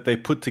events that they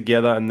put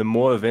together and the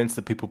more events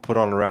that people put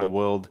on around the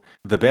world,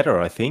 the better,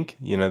 I think.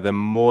 The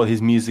more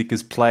his music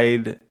is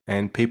played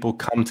and people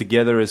come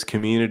together as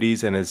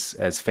communities and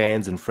as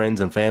fans and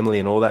friends and family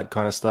and all that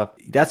kind of stuff.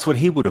 That's what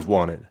he would have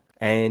wanted.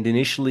 And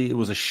initially it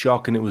was a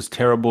shock and it was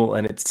terrible,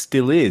 and it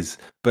still is.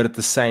 But at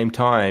the same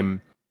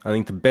time, I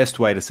think the best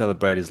way to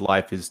celebrate his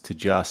life is to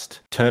just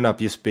turn up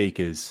your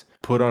speakers,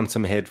 put on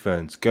some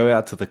headphones, go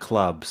out to the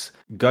clubs,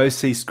 go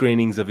see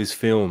screenings of his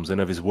films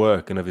and of his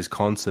work and of his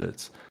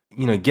concerts.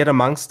 Get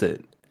amongst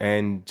it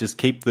and just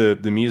keep the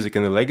music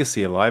and the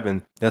legacy alive.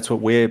 And that's what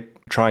we're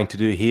trying to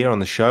do here on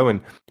the show,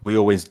 and we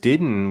always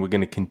did, and we're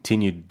going to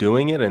continue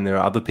doing it. And there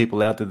are other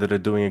people out there that are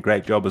doing a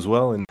great job as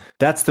well. And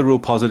that's the real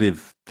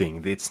positive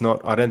thing. It's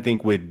not, I don't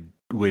think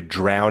we're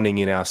drowning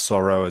in our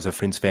sorrow as a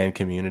Prince fan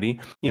community.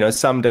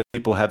 Some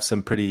people have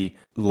some pretty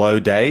low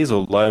days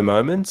or low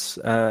moments,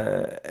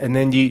 and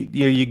then you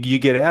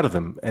get out of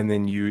them, and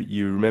then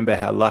you remember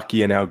how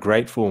lucky and how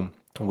grateful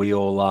we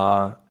all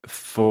are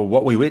for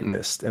what we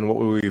witnessed and what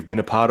we've been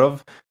a part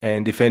of.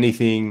 And if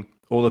anything,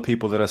 all the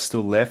people that are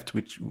still left,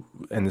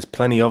 and there's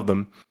plenty of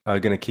them, are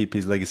going to keep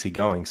his legacy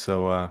going.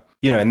 So,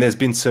 and there's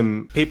been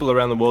some people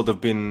around the world have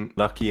been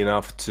lucky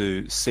enough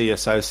to see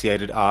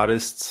associated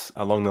artists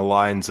along the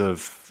lines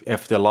of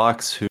F.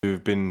 Deluxe,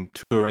 who've been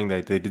touring.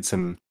 They did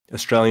some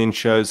Australian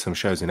shows, some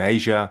shows in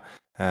Asia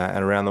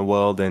and around the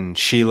world. And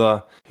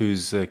Sheila,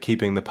 who's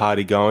keeping the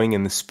party going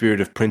and the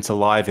spirit of Prince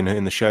alive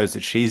in the shows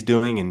that she's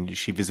doing. And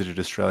she visited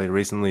Australia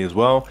recently as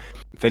well.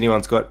 If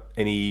anyone's got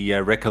any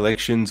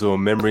recollections or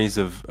memories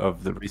of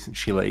the recent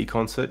Sheila E.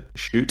 concert,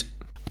 shoot.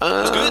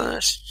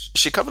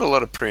 She covered a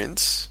lot of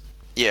Prince.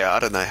 Yeah, I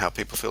don't know how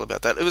people feel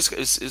about that. It was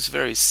a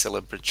very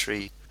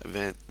celebratory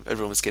event.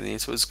 Everyone was getting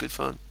into it. It was good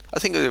fun. I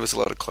think there was a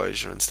lot of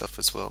closure and stuff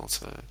as well.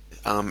 So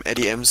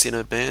Eddie M's in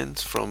a band,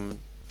 from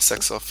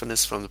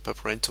saxophonist from the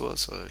Purple Rain tour.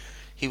 So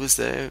he was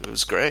there. It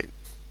was great.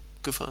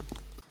 Good fun.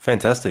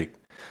 Fantastic.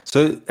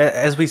 So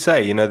as we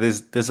say,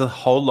 there's a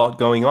whole lot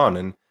going on,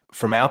 and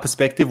from our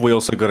perspective, we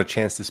also got a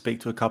chance to speak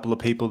to a couple of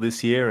people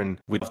this year, and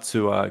we'd love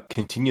to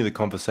continue the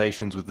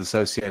conversations with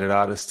associated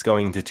artists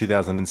going into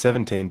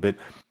 2017. But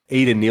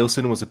Ida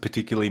Nielsen was a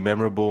particularly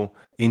memorable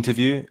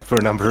interview for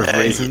a number of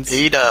reasons.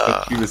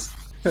 Ida!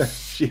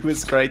 She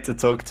was great to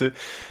talk to.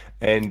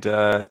 And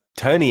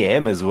Tony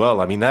M as well.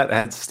 That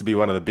has to be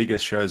one of the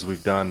biggest shows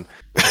we've done.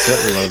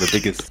 Certainly one of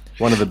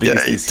the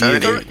biggest this year.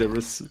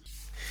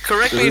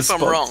 Correct me if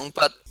I'm wrong,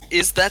 but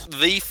is that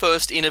the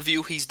first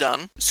interview he's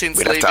done since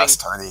leaving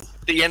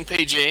the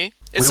NPG?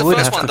 It's the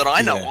first one that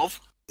I know of.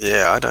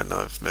 Yeah, I don't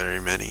know of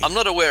very many. I'm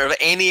not aware of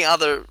any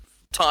other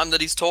time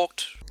that he's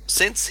talked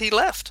since he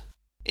left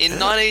in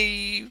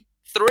 92,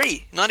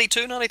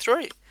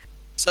 93.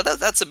 So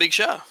that's a big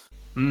show.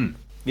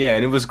 Yeah,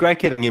 and it was great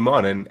getting him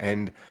on,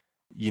 and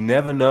you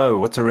never know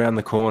what's around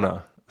the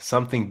corner.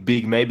 Something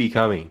big may be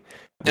coming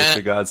with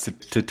regards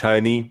to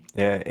Tony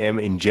M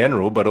in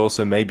general, but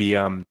also maybe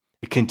a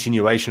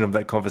continuation of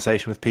that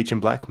conversation with Peach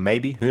and Black.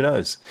 Maybe, who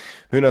knows?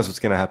 Who knows what's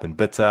going to happen?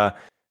 But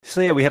so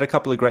yeah, we had a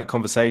couple of great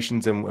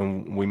conversations,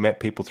 and we met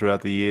people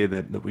throughout the year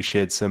that we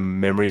shared some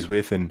memories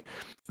with. And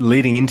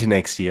leading into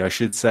next year, I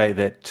should say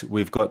that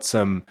we've got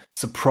some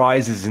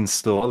surprises in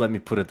store. Let me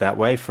put it that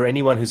way. For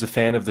anyone who's a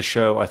fan of the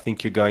show, I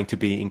think you're going to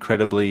be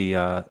incredibly.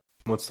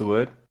 What's the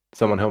word?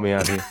 Someone help me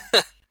out here.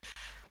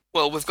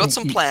 Well, we've got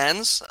some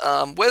plans.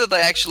 Whether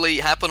they actually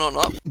happen or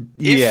not,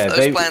 if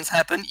those plans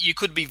happen, you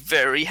could be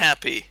very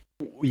happy.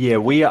 Yeah,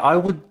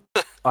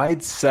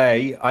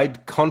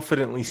 I'd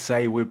confidently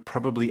say we're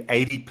probably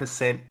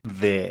 80%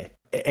 there.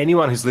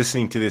 Anyone who's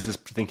listening to this is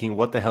thinking,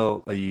 what the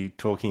hell are you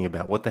talking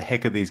about? What the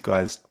heck are these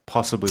guys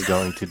possibly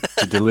going to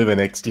deliver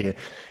next year?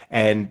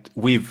 And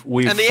we've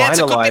and the finalized.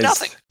 Answer could be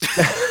nothing.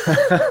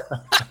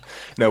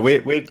 No,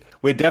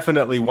 we're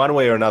definitely, one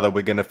way or another,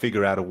 we're going to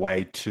figure out a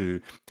way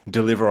to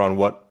deliver on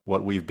what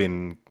we've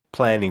been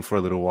planning for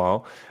a little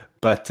while.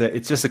 But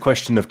it's just a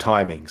question of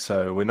timing.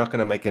 So we're not going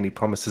to make any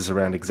promises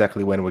around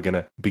exactly when we're going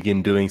to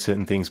begin doing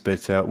certain things,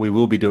 but we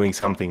will be doing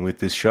something with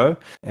this show.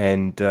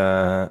 And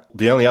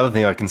the only other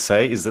thing I can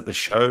say is that the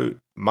show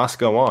must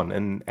go on,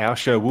 and our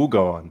show will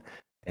go on.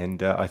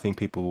 And I think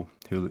people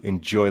who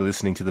enjoy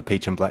listening to the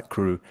Peach and Black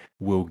crew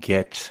will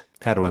get,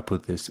 how do I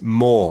put this,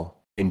 more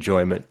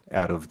enjoyment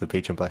out of the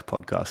Peach and Black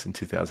podcast in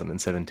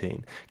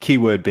 2017.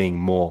 Keyword being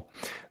more.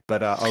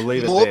 But I'll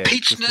leave it there. More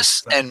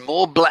peachness and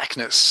more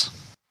blackness.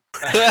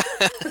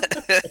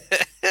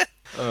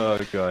 Oh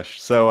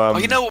gosh! So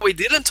you know what we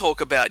didn't talk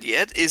about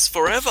yet is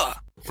Forever.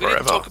 We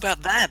didn't talk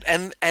about that,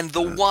 and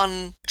the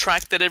one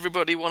track that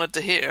everybody wanted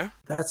to hear.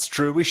 That's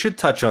true. We should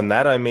touch on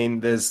that. I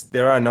mean,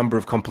 there are a number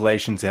of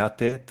compilations out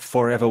there.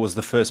 Forever was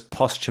the first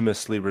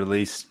posthumously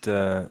released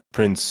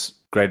Prince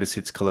Greatest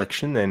Hits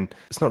collection, and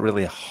it's not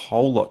really a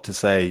whole lot to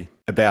say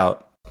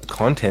about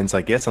contents,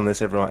 I guess,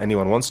 unless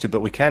anyone wants to.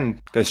 But we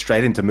can go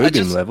straight into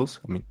Moonbeam levels.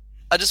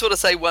 I just want to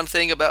say one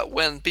thing about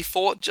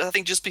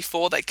just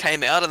before they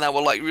came out and they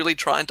were like really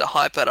trying to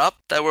hype it up.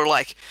 They were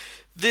like,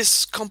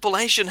 this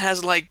compilation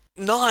has like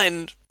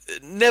 9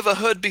 never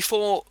heard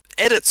before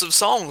edits of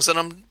songs. And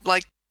I'm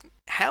like,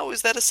 how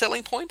is that a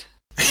selling point?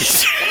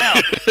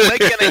 Wow, we're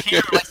gonna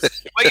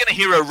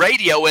hear a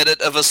radio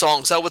edit of a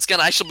song, so it's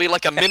gonna actually be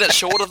like a minute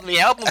shorter than the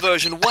album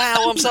version.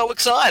 Wow, I'm so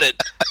excited.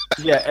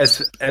 Yeah,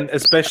 and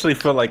especially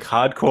for like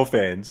hardcore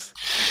fans,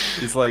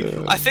 it's like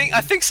I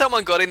think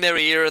someone got in their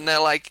ear and they're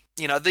like,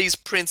 you know, these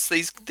Prince,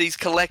 these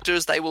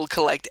collectors, they will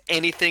collect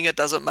anything. It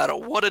doesn't matter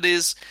what it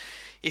is.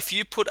 If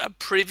you put a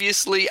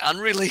previously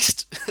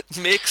unreleased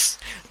mix,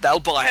 they'll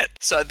buy it.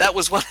 So that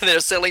was one of their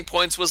selling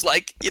points, was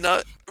like, you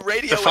know,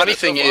 radio. The funny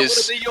thing is, I want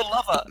to be your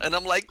lover, and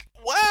I'm like,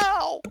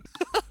 wow.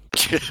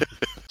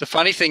 The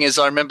funny thing is,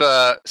 I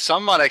remember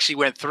someone actually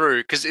went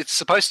through, because it's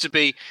supposed to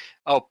be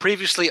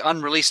previously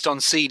unreleased on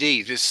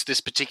CD, this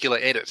particular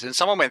edit, and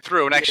someone went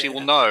through and actually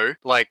will know,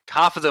 like,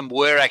 half of them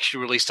were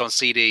actually released on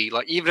CD,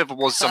 like, even if it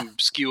was some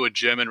obscure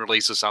German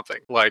release or something,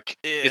 like,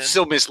 it's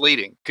still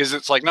misleading, because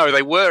it's like, no,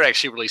 they were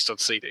actually released on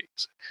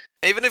CDs.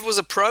 Even if it was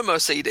a promo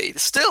CD,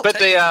 still, but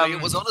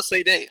it was on a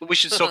CD. We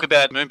should talk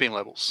about Moonbeam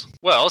levels.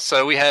 Well,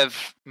 so we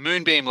have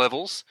Moonbeam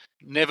levels,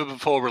 never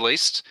before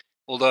released,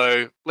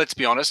 although, let's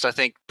be honest, I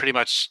think pretty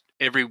much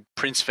every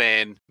Prince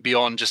fan,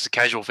 beyond just a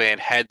casual fan,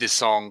 had this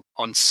song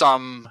on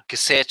some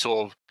cassette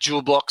or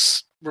Jewel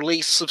Box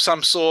release of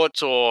some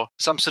sort, or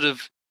some sort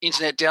of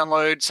internet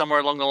download somewhere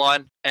along the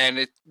line. And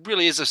it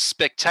really is a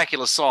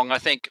spectacular song. I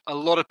think a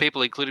lot of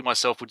people, including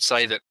myself, would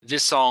say that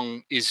this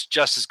song is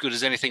just as good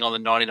as anything on the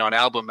 99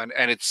 album.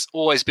 And it's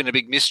always been a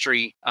big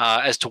mystery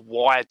as to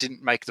why it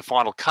didn't make the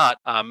final cut,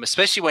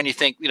 especially when you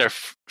think, you know,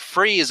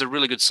 Free is a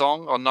really good song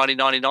on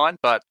 1999.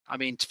 But, I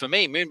mean, for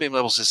me, Moonbeam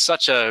Levels is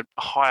such a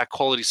higher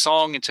quality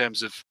song in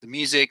terms of the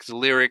music, the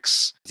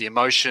lyrics, the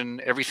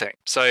emotion, everything.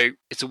 So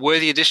it's a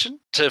worthy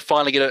addition to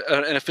finally get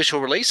an official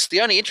release.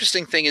 The only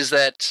interesting thing is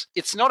that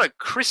it's not a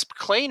crisp,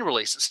 clean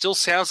release. It still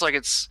sounds like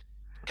it's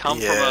come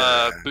from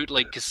a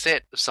bootleg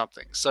cassette or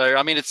something. So,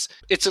 I mean, it's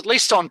at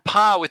least on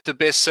par with the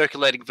best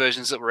circulating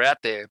versions that were out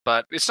there,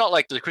 but it's not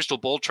like the Crystal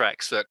Ball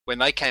tracks that when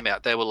they came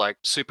out, they were like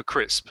super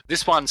crisp.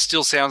 This one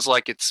still sounds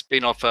like it's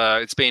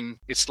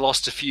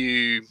lost a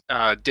few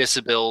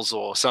decibels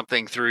or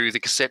something through the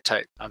cassette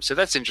tape. So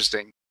that's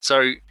interesting.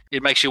 So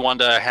it makes you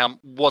wonder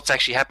what's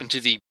actually happened to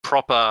the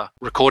proper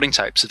recording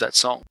tapes of that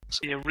song.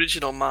 The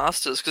original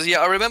masters. Because,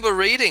 I remember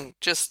reading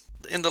just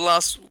in the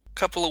last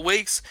couple of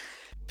weeks,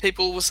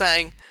 people were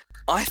saying,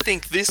 I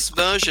think this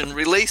version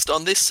released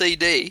on this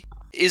CD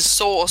is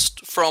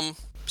sourced from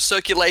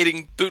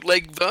circulating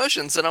bootleg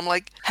versions. And I'm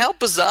like, how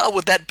bizarre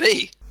would that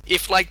be?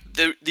 If, like,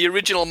 the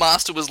original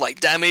master was, like,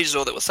 damaged,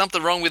 or there was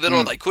something wrong with it,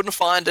 or they couldn't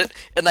find it,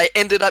 and they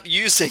ended up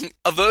using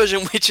a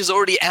version which is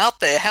already out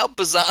there, how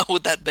bizarre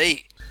would that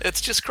be?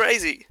 It's just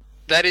crazy.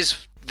 That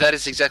is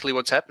exactly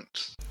what's happened.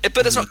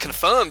 But it's not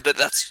confirmed that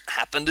that's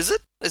happened, is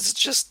it? It's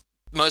just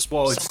some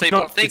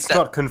people think it's that.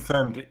 not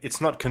confirmed.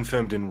 It's not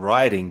confirmed in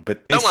writing,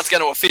 but No one's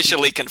going to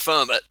officially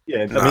confirm it.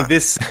 Yeah, I mean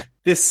this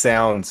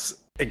sounds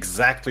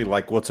exactly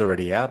like what's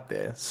already out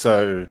there.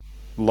 So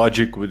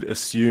logic would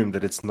assume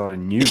that it's not a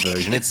new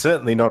version. It's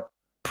certainly not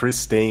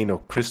pristine or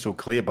crystal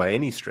clear by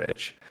any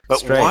stretch.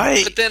 But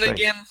why? But then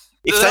again,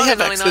 if the they have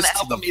 99 access to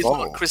album the is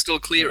vault, not crystal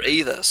clear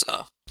either,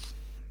 so.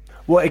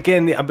 Well,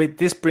 again, I mean,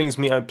 this brings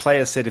me. A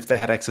player said if they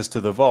had access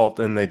to the vault,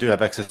 and they do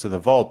have access to the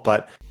vault,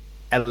 but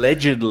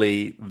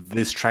allegedly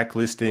this track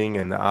listing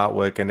and the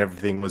artwork and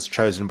everything was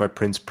chosen by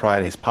Prince prior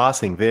to his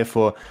passing.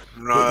 Therefore,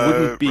 it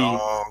wouldn't be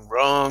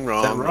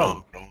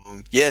wrong.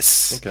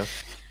 Yes. Okay.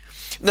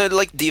 No,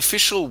 like the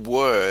official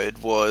word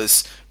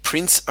was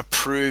Prince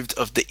approved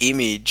of the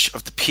image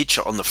of the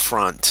picture on the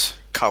front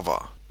cover,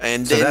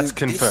 and so then that's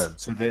confirmed.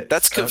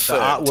 That's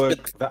confirmed.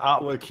 The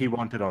artwork he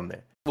wanted on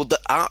there. Well,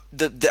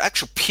 the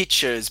actual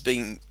picture is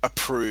being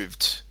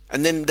approved,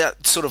 and then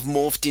that sort of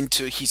morphed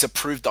into he's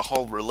approved the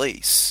whole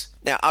release.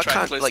 Now I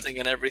Track can't listing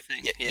and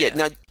everything. Yeah.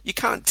 Now you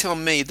can't tell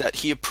me that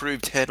he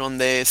approved Head on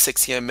there,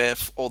 Sexy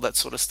MF, all that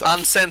sort of stuff.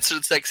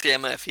 Uncensored Sexy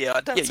MF. Yeah,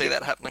 I don't see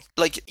that happening.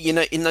 Like, you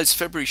know, in those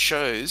February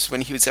shows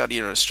when he was out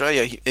here in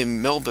Australia,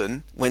 in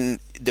Melbourne, when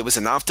there was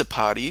an after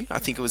party, I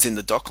think it was in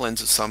the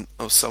Docklands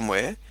or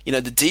somewhere. You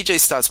know, the DJ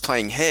starts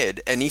playing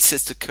Head, and he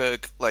says to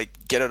Kirk, like,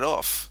 get it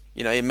off.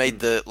 You know, he made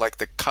the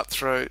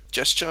cutthroat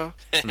gesture.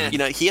 You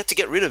know, he had to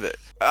get rid of it.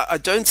 I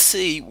don't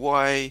see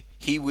why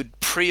he would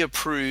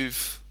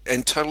pre-approve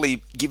and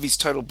totally give his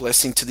total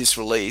blessing to this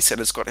release,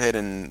 and it's got Head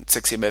and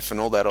Sexy MF and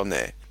all that on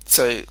there.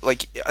 So,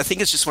 like, I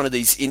think it's just one of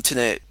these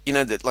internet, you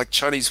know, that like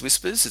Chinese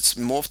whispers. It's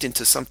morphed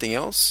into something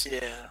else.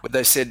 Yeah. Where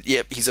they said,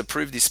 "Yep, he's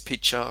approved this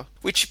picture,"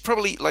 which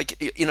probably, like,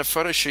 in a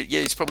photo shoot,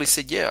 he's probably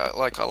said, "Yeah,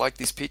 like I like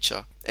this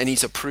picture," and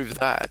he's approved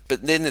that.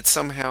 But then it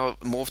somehow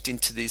morphed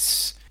into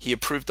this. He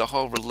approved the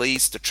whole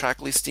release, the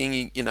track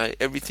listing, you know,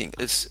 everything.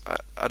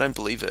 I don't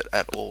believe it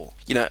at all.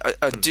 You know,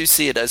 I do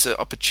see it as an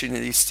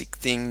opportunistic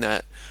thing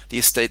that the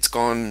estate's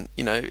gone,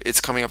 you know, it's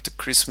coming up to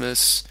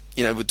Christmas.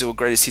 You know, we'll do a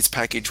greatest hits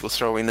package, we'll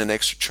throw in an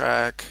extra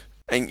track.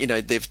 And, you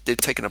know, they've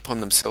taken upon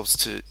themselves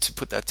to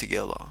put that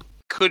together.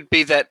 Could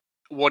be that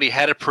what he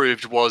had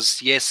approved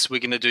was, yes, we're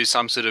going to do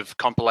some sort of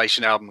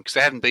compilation album, because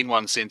there hadn't been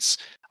one since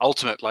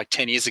Ultimate, like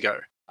 10 years ago.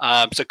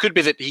 So it could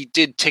be that he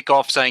did tick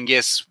off saying,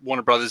 yes,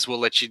 Warner Brothers will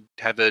let you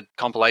have a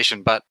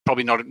compilation, but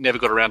probably never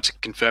got around to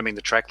confirming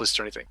the track list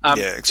or anything.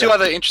 Exactly. Two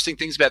other interesting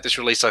things about this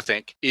release, I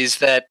think, is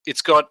that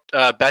it's got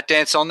Bat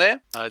Dance on there.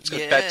 It's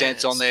got Bat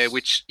Dance on there,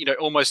 which, you know,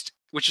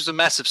 which is a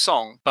massive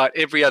song, but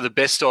every other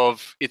best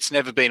of, it's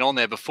never been on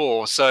there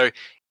before. So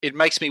it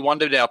makes me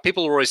wonder now.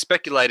 People are always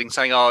speculating,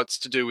 saying, oh, it's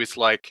to do with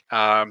like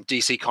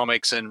DC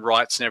Comics and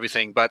rights and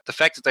everything. But the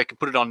fact that they can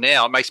put it on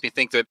now, it makes me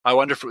think that I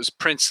wonder if it was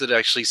Prince that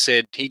actually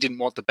said he didn't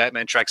want the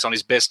Batman tracks on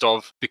his best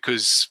of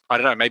because, I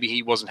don't know, maybe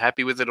he wasn't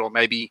happy with it, or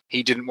maybe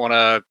he didn't want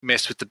to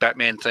mess with the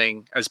Batman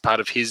thing as part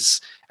of his...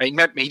 I mean,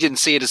 he didn't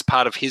see it as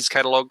part of his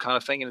catalog kind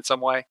of thing in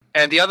some way.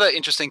 And the other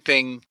interesting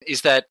thing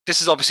is that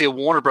this is obviously a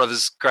Warner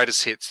Brothers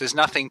greatest hits. There's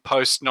nothing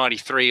post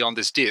 93 on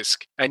this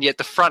disc. And yet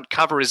the front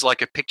cover is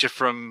like a picture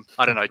from,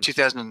 I don't know,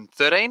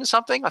 2013 or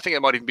something. I think it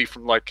might even be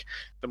from like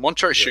the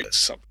Montreux shoots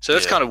or something. So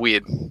that's kind of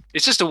weird.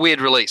 It's just a weird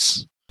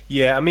release.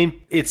 Yeah, I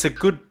mean, it's a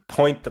good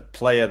point, the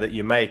player that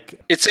you make.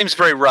 It seems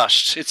very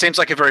rushed. It seems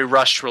like a very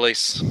rushed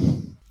release.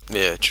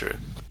 Yeah, true.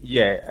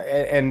 Yeah,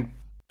 and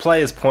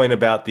players' point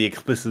about the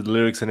explicit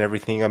lyrics and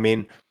everything. I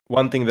mean,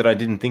 one thing that I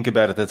didn't think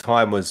about at the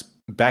time was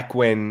back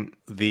when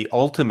the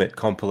Ultimate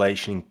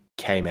compilation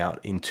came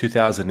out in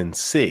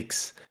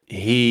 2006,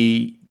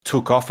 he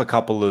took off a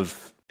couple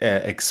of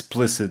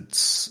explicit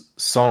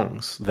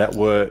songs that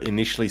were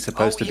initially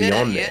supposed to be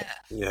on there.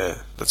 Yeah,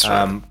 that's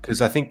right.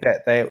 Because I think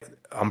that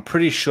I'm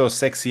pretty sure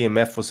Sexy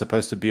MF was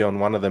supposed to be on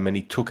one of them and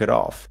he took it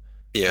off.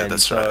 Yeah, and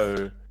that's right.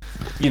 right.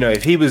 You know,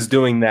 if he was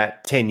doing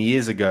that 10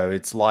 years ago,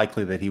 it's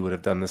likely that he would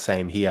have done the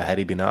same here had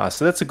he been asked.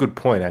 So that's a good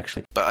point,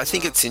 actually. But I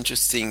think it's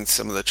interesting,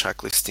 some of the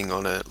track listing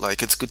on it.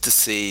 Like, it's good to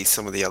see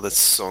some of the other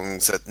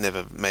songs that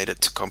never made it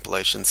to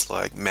compilations,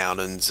 like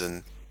Mountains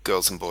and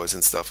Girls and Boys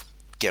and stuff,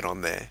 get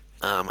on there.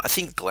 I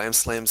think Glam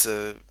Slam's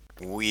a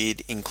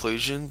weird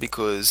inclusion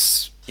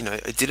because, you know,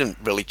 it didn't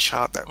really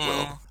chart that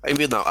well.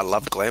 Even though I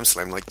love Glam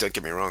Slam, like, don't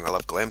get me wrong, I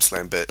love Glam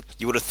Slam, but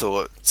you would have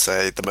thought,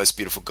 say, The Most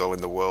Beautiful Girl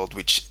in the World,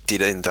 which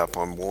did end up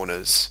on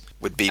Warner's,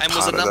 would be and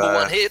part of that. And was a number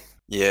one hit.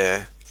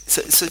 Yeah.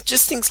 So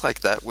just things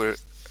like that were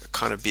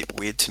kind of a bit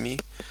weird to me.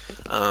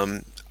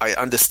 I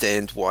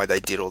understand why they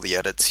did all the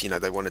edits. You know,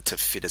 they wanted to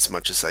fit as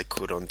much as they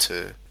could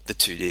onto the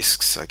two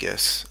discs, I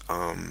guess.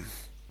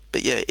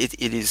 But yeah,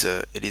 it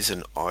is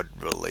an odd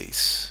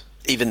release.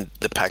 Even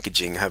the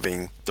packaging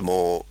having the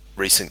more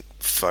recent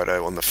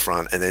photo on the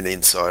front, and then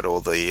inside all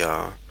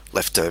the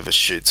leftover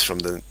shoots from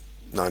the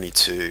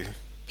 92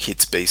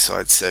 hits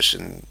B-side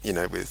session, you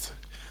know, with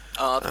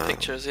the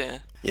pictures,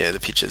 the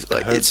pictures,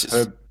 like it's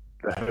just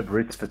the Herb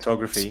Ritz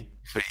photography.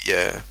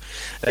 Yeah,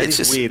 That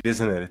is weird,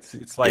 isn't it?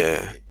 It's like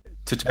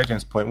to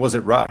James' point, was it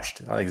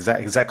rushed? Is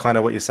that kind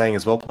of what you're saying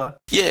as well, Pla?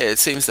 Yeah, it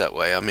seems that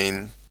way. I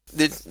mean,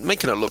 they're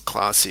making it look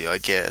classy, I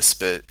guess,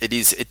 but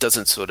it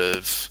doesn't sort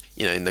of,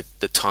 in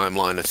the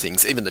timeline of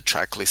things, even the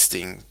track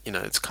listing,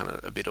 it's kind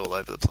of a bit all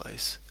over the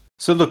place.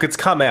 So look, it's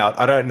come out.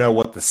 I don't know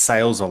what the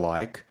sales are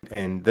like.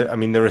 And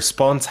the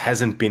response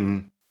hasn't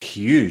been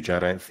huge, I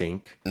don't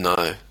think.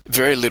 No,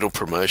 very little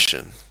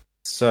promotion.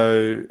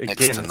 So again,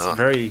 it's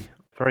very,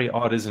 very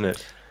odd, isn't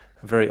it?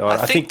 Very odd.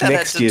 I think that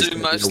next had to do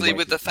mostly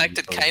with the fact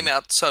it came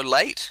out so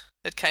late.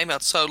 It came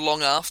out so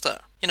long after.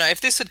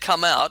 If this had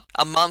come out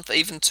a month,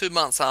 even 2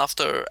 months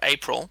after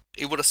April,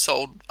 it would have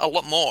sold a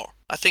lot more.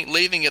 I think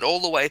leaving it all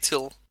the way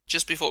till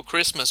just before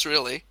Christmas,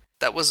 really,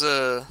 that was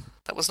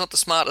not the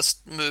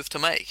smartest move to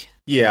make.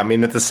 Yeah,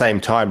 at the same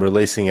time,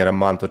 releasing it a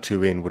month or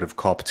two in would have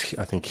copped,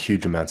 I think,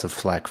 huge amounts of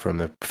flack from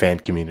the fan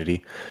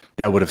community.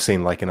 I would have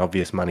seemed like an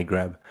obvious money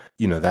grab,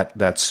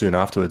 that soon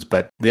afterwards.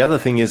 But the other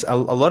thing is, a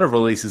lot of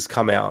releases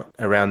come out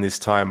around this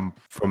time,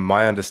 from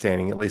my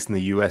understanding, at least in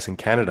the US and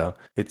Canada.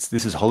 This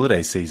is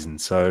holiday season,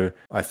 so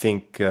I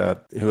think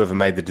whoever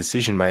made the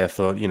decision may have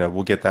thought,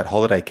 we'll get that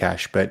holiday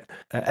cash. But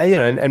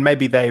and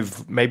maybe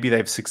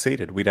they've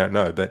succeeded. We don't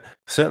know, but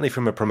certainly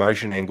from a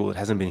promotion angle, it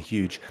hasn't been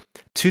huge.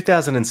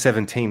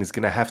 2017 is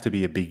going to have to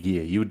be a big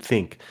year, you would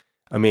think.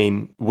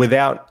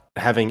 Without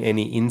having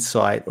any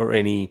insight or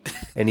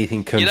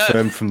anything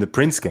confirmed from the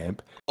Prince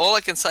camp. All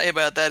I can say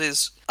about that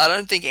is I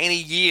don't think any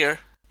year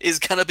is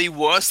going to be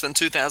worse than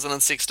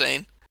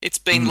 2016. It's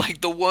been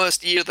like the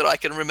worst year that I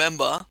can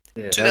remember.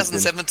 Yeah,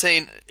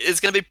 2017 is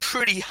going to be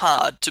pretty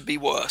hard to be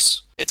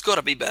worse. It's got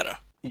to be better.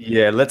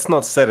 Yeah, let's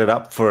not set it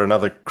up for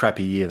another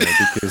crappy year though,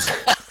 because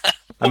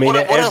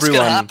what else can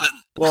happen?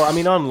 Well,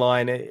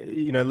 online,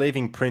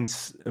 leaving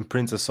Prince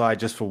aside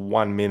just for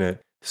 1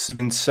 minute, there's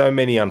been so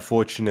many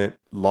unfortunate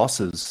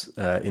losses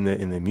in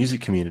the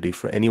music community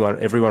for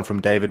everyone from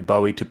David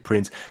Bowie to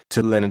Prince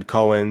to Leonard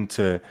Cohen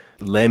to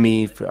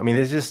Lemmy.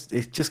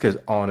 It just goes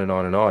on and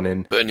on and on.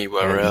 And Bernie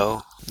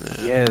Worrell.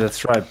 Yeah,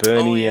 that's right,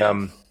 Bernie.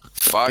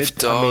 Five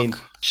Dog.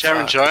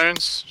 Sharon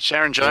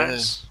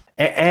Jones.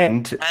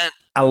 And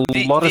a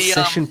lot of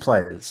session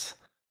players.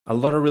 A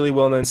lot of really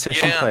well-known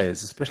session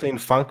players, especially in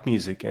funk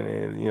music.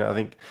 And, I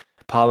think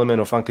Parliament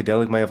or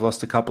Funkadelic may have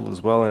lost a couple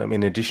as well. And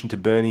in addition to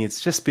Bernie, it's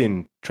just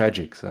been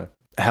tragic. So,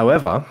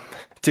 however,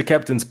 to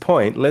Captain's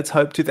point, let's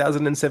hope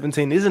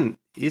 2017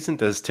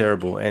 isn't as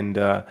terrible. And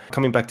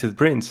coming back to the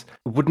Prince,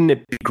 wouldn't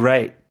it be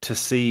great to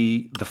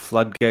see the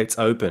floodgates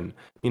open?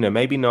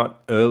 Maybe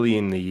not early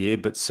in the year,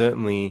 but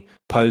certainly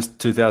post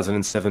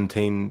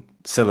 2017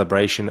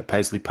 celebration at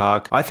Paisley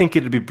Park. I think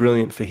it'd be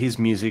brilliant for his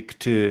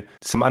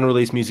some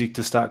unreleased music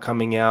to start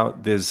coming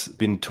out. There's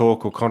been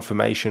talk or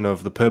confirmation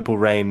of the Purple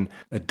Rain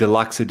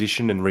deluxe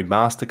edition and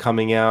remaster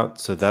coming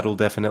out, so that'll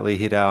definitely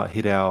hit our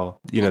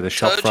the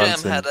shop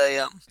fronts. Toe Jam had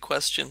a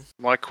question.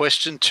 My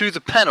question to the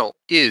panel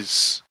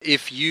is,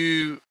 if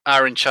you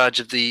are in charge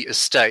of the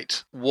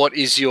estate, what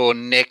is your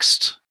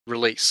next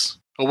release?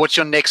 Or what's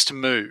your next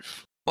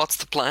move? What's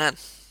the plan?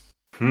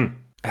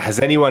 Has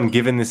anyone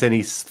given this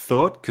any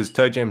thought? Because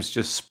Toe Jam's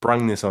just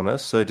sprung this on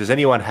us. So does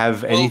anyone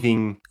have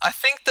anything? I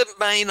think the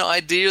main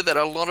idea that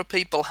a lot of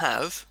people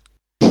have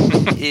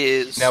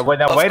is... Now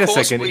wait a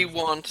second. We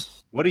want...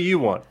 What do you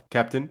want,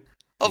 Captain?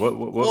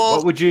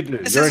 What would you do?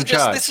 You're in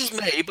charge. This is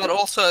me, but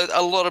also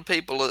a lot of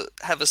people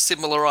have a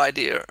similar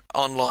idea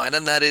online,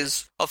 and that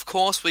is, of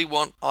course, we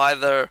want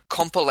either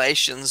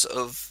compilations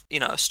of,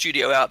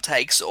 studio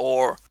outtakes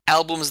or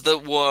albums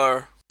that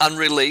were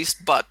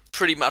unreleased but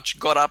pretty much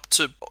got up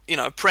to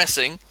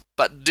pressing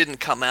but didn't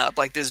come out.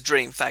 Like there's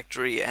Dream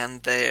Factory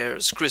and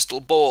there's Crystal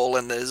Ball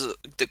and there's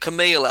the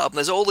Camille album.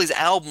 There's all these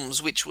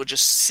albums which were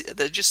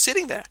they're just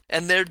sitting there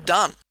and they're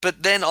done.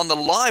 But then on the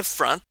live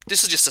front,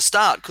 this is just a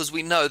start because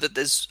we know that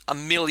there's a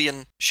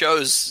million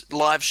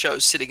live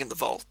shows sitting in the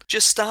vault.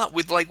 Just start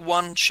with like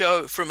one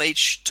show from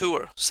each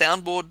tour,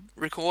 soundboard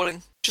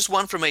recording, just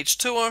one from each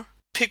tour.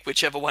 Pick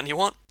whichever one you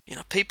want.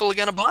 People are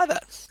going to buy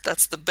that.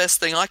 That's the best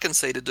thing I can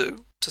see to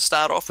do to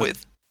start off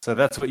with. So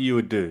that's what you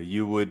would do.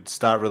 You would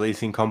start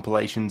releasing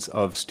compilations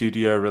of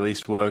studio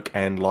released work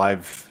and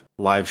live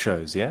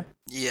shows, yeah?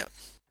 Yeah.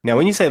 Now,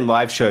 when you say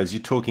live shows,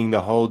 you're talking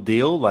the whole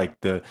deal, like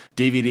the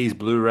DVDs,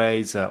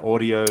 Blu-rays,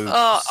 audio.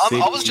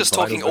 I was just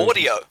talking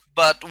audio,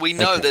 but we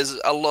know there's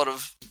a lot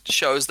of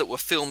shows that were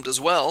filmed as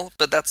well.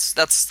 But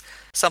that's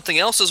something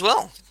else as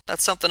well.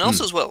 That's something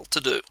else as well to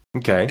do.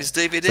 Okay. Is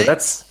DVD.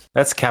 So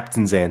that's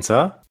Captain's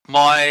answer.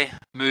 My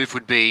move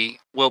would be,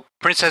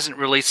 Prince hasn't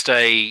released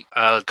a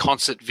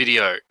concert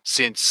video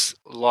since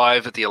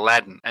Live at the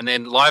Aladdin. And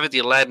then Live at the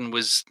Aladdin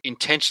was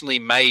intentionally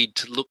made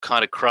to look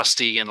kind of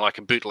crusty and like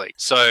a bootleg.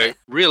 So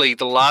really,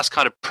 the last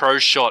kind of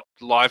pro-shot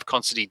live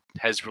concert he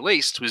has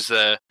released was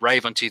the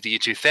Rave Unto the Year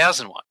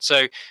 2000 one.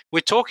 So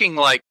we're talking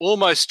like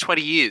almost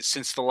 20 years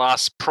since the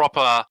last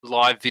proper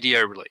live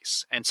video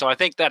release. And so I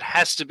think that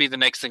has to be the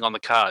next thing on the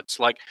cards.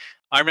 Like,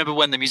 I remember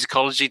when the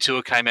Musicology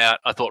tour came out,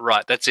 I thought,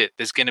 right, that's it.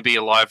 There's going to be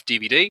a live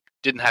DVD.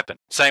 Didn't happen.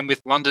 Same with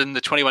London,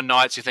 the 21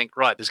 Nights. You think,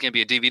 right, there's going to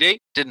be a DVD.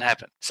 Didn't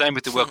happen. Same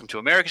with the Welcome to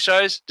America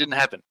shows. Didn't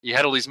happen. You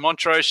had all these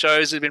Montreux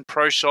shows that have been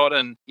pro shot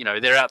and,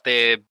 they're out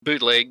there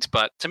bootlegged.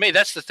 But to me,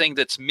 that's the thing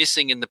that's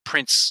missing in the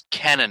Prince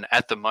canon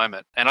at the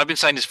moment. And I've been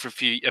saying this for a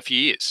few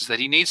years, is that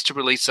he needs to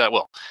release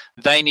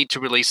they need to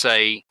release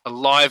a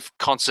live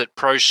concert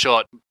pro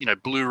shot,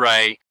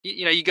 Blu-ray.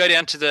 You go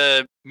down to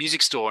the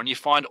music store and you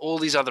find all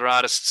these other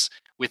artists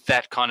with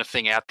that kind of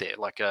thing out there,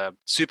 like a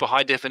super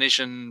high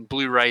definition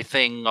Blu-ray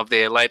thing of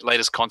their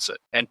latest concert.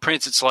 And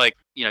Prince, it's like,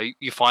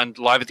 you find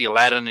Live at the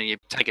Aladdin and you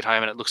take it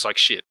home and it looks like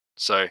shit.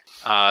 So,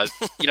 I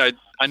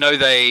know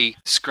they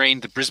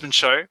screened the Brisbane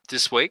show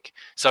this week.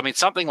 So, I mean,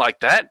 something like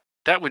that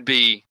would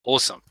be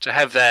awesome to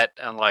have that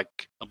on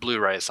like a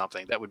Blu-ray or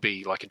something. That would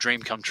be like a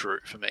dream come true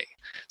for me.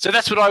 So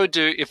that's what I would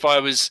do if I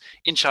was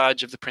in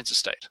charge of the Prince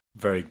estate.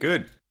 Very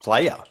good.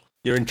 Player.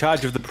 You're in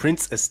charge of the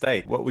Prince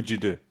estate. What would you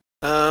do?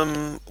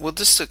 Well,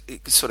 just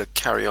to sort of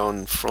carry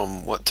on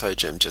from what Toe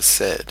Jam just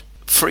said.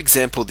 For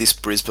example, this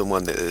Brisbane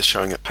one that they're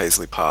showing at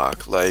Paisley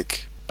Park,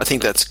 like, I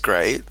think that's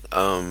great.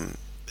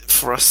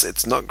 For us,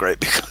 it's not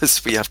great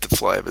because we have to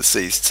fly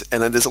overseas.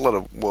 And then there's a lot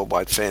of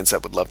worldwide fans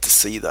that would love to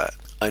see that.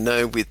 I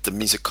know with the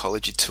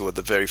Musicology tour,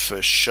 the very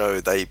first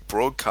show, they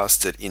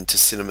broadcast it into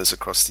cinemas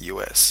across the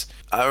US.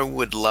 I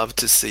would love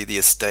to see the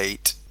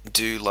estate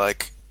do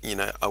like,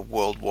 a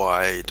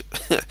worldwide,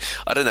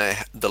 I don't know,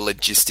 the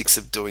logistics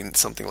of doing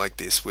something like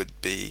this would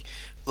be,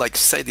 like,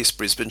 say this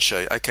Brisbane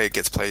show, okay, it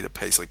gets played at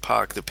Paisley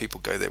Park, the people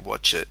go there,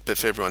 watch it, but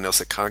for everyone else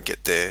that can't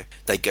get there,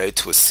 they go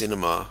to a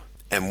cinema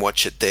and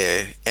watch it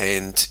there,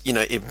 and,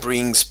 it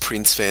brings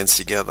Prince fans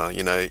together,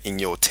 in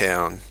your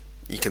town.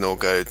 You can all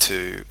go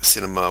to a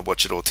cinema,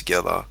 watch it all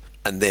together,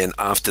 and then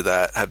after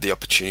that, have the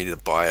opportunity to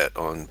buy it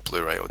on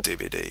Blu-ray or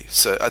DVD.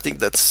 So I think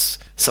that's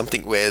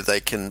something where they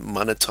can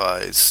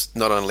monetize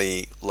not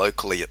only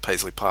locally at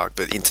Paisley Park,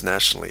 but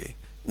internationally,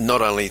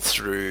 not only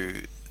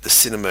through the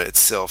cinema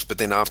itself, but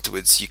then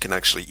afterwards you can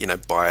actually,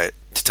 buy it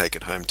to take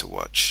it home to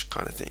watch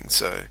kind of thing.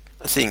 So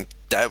I think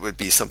that would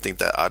be something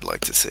that I'd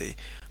like to see.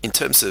 In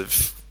terms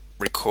of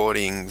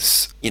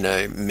recordings,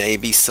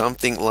 maybe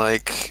something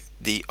like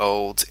the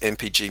old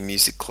MPG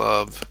Music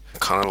Club,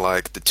 kind of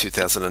like the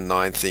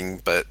 2009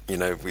 thing, but,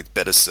 with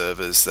better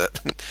servers that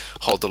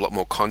hold a lot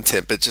more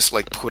content, but just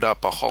like put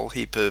up a whole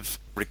heap of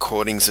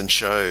recordings and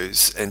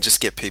shows and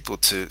just get people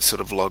to sort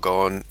of log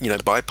on,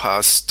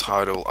 bypass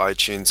Tidal,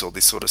 iTunes, all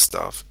this sort of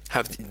stuff,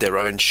 have their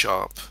own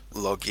shop,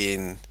 log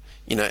in,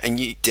 and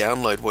you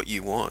download what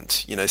you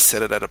want,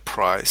 set it at a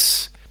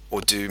price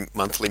or do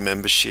monthly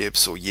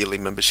memberships or yearly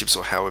memberships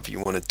or however you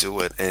want to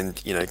do it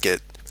and,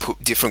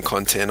 put different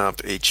content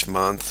up each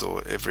month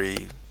or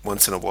every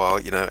once in a while,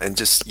 and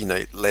just,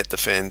 let the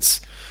fans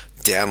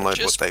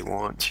download what they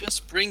want.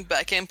 Just bring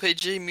back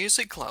MPG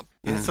Music Club.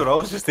 Yeah, that's what I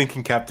was just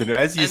thinking, Captain.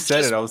 As you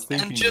said it, I was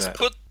thinking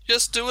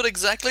just do it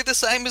exactly the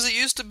same as it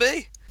used to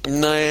be.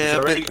 No,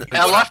 but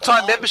our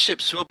lifetime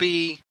memberships will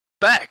be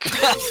back.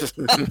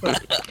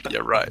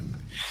 Yeah, right.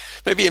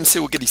 Maybe MC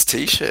will get his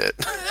T-shirt.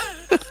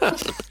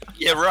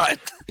 Yeah, right.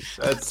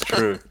 That's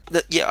true.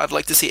 Yeah, I'd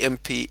like to see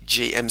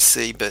MPG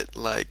MC, but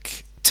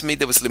like, to me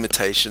there was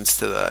limitations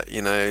to that,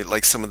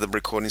 like some of the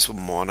recordings were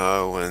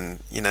mono and,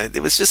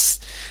 there was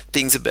just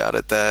things about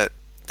it that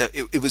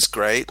it was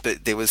great,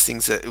 but there was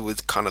things that it was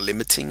kind of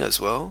limiting as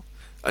well.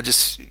 I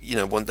just,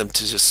 want them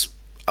to just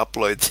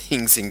upload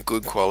things in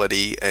good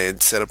quality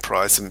and set a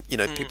price and,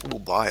 people will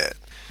buy it.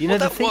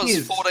 That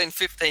was 14,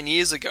 15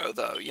 years ago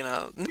though,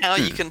 Now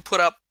you can put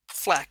up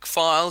FLAC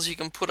files, you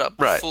can put up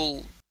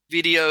full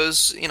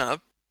videos,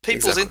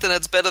 people's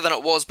internet's better than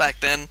it was back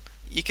then.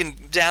 You can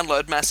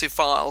download massive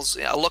files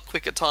a lot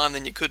quicker time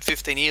than you could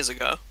 15 years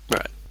ago.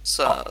 Right.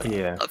 So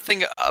I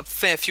think a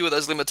fair few of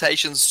those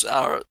limitations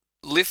are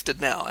lifted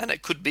now, and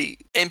it could be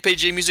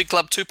MPG Music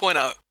Club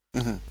 2.0.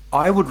 Mm-hmm.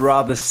 I would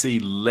rather see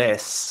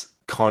less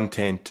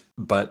content,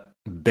 but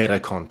better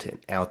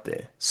content out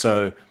there.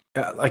 So,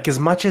 like, as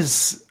much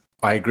as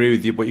I agree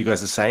with what you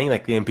guys are saying,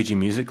 like the MPG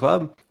Music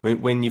Club,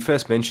 when you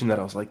first mentioned that,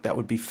 I was like, that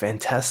would be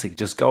fantastic.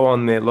 Just go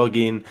on there, log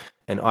in,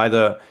 and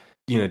either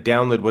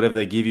download whatever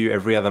they give you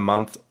every other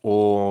month,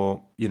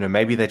 or,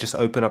 maybe they just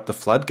open up the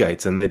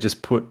floodgates and they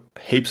just put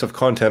heaps of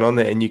content on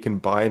there and you can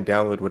buy and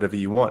download whatever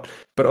you want.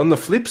 But on the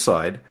flip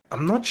side,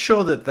 I'm not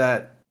sure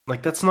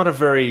that's not a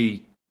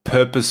very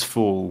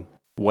purposeful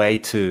way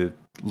to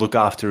look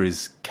after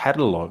his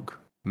catalog.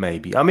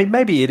 Maybe. I mean,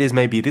 maybe it is,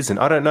 maybe it isn't.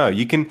 I don't know.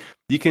 You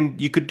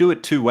could do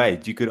it two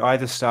ways. You could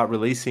either start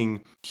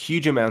releasing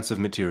huge amounts of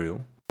material,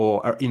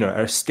 or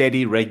a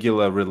steady,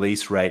 regular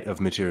release rate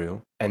of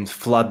material and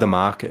flood the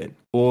market,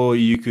 or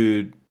you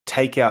could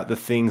take out the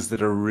things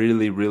that are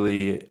really,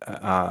 really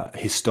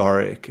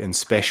historic and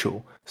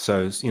special.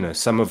 So,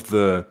 some of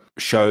the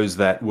shows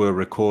that were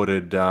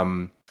recorded,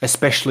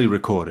 especially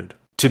recorded,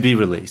 to be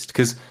released.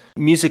 Because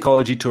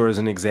Musicology Tour, as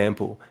an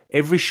example,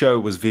 every show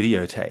was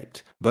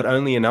videotaped, but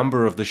only a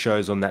number of the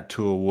shows on that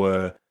tour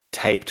were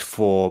taped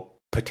for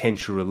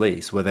potential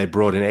release, where they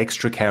brought in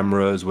extra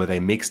cameras, where they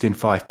mixed in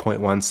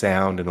 5.1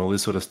 sound and all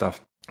this sort of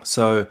stuff.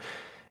 So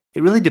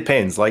it really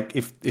depends. Like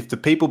if the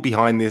people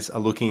behind this are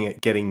looking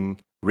at getting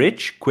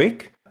rich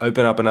quick,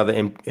 open up another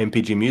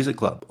MPG Music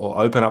Club, or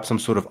open up some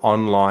sort of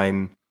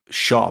online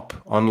shop,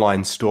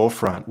 online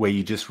storefront where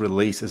you just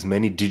release as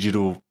many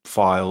digital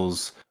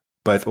files,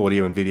 both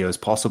audio and video, as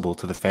possible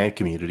to the fan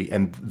community,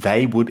 and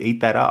they would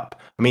eat that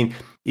up. I mean,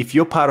 if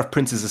you're part of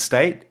Prince's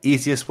estate,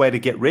 easiest way to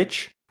get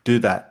rich, do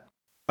that.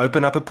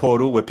 Open up a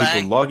portal where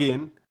people log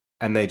in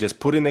and they just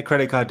put in their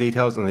credit card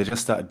details and they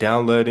just start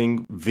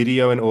downloading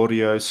video and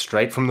audio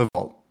straight from the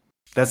vault.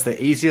 That's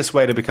the easiest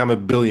way to become a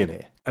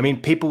billionaire. I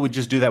mean, people would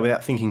just do that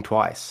without thinking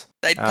twice.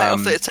 They'd pay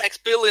off their tax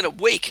bill in a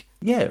week.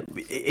 Yeah,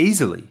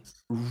 easily.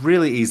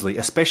 Really easily,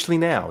 especially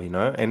now, you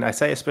know. And I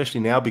say especially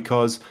now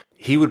because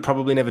he would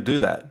probably never do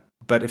that.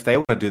 But if they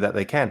want to do that,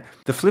 they can.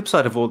 The flip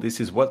side of all this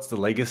is, what's the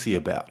legacy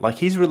about? Like,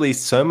 he's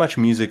released so much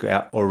music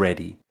out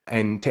already.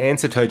 And to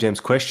answer Toe-Jam's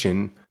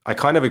question, I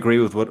kind of agree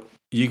with what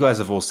you guys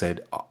have all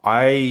said.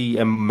 I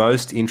am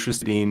most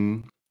interested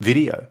in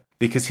video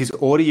because his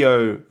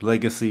audio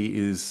legacy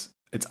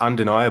it's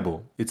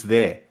undeniable. It's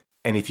there.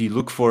 And if you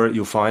look for it,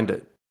 you'll find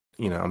it.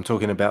 You know, I'm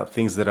talking about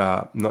things that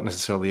are not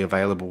necessarily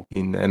available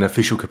in an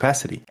official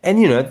capacity.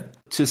 And, you know,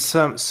 to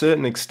some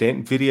certain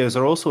extent, videos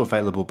are also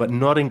available, but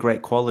not in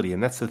great quality.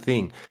 And that's the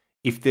thing.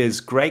 If there's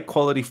great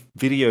quality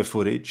video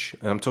footage,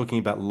 and I'm talking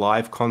about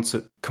live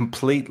concert,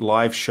 complete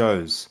live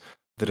shows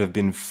that have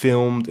been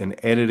filmed and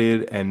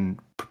edited and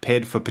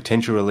prepared for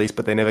potential release,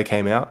 but they never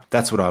came out,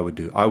 that's what I would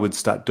do. I would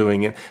start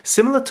doing it.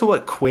 Similar to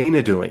what Queen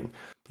are doing.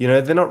 You know,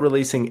 they're not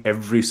releasing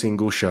every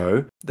single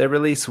show. They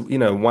release, you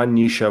know, one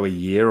new show a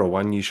year or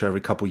one new show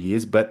every couple of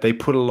years, but they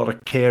put a lot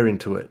of care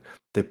into it.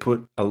 They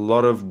put a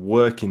lot of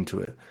work into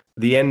it.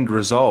 The end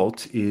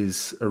result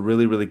is a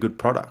really, really good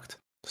product.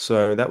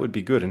 So that would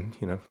be good. And,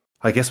 you know,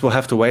 I guess we'll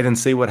have to wait and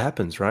see what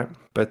happens, right?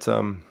 But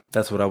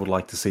that's what I would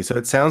like to see. So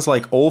it sounds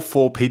like all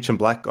four Peach and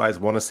Black guys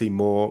want to see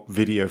more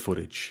video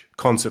footage,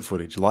 concert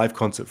footage, live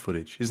concert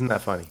footage. Isn't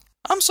that funny?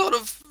 I'm sort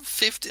of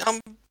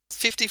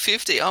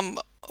 50-50. I'm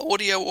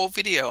audio or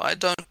video. I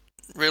don't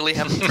really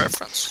have a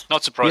preference.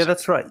 Not surprising. Yeah,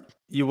 that's right.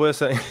 You were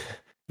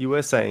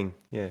saying,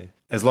 yeah,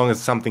 as long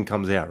as something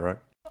comes out, right?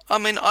 I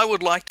mean, I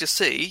would like to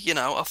see, you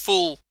know, a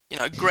full, you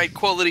know, great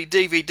quality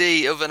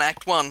DVD of an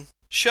Act 1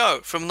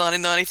 show from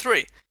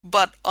 1993.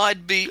 But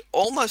I'd be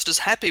almost as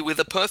happy with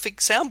a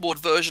perfect soundboard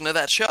version of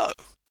that show.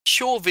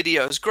 Sure,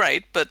 video is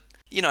great, but,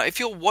 you know,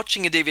 if you're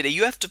watching a DVD,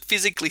 you have to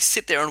physically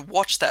sit there and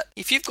watch that.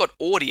 If you've got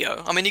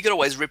audio, I mean, you could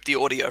always rip the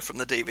audio from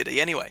the DVD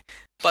anyway.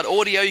 But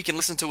audio, you can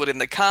listen to it in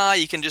the car,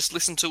 you can just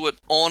listen to it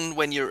on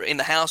when you're in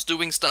the house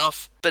doing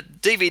stuff.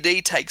 But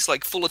DVD takes,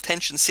 like, full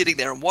attention sitting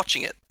there and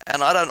watching it.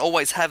 And I don't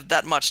always have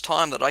that much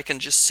time that I can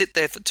just sit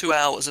there for 2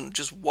 hours and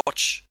just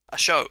watch a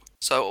show.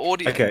 So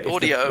audio.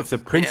 If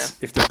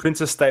the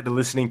Prince Estate are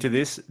listening to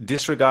this,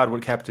 disregard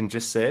what Captain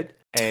just said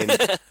and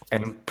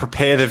and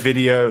prepare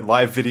the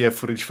live video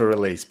footage for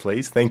release,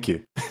 please. Thank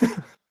you.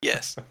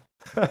 Yes.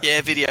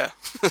 Yeah, video.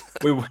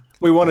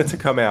 we want it to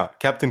come out.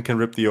 Captain can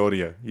rip the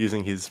audio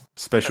using his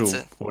special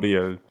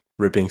audio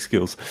ripping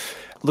skills.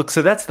 Look,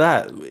 so that's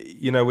that.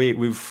 You know,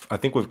 I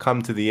think we've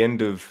come to the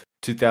end of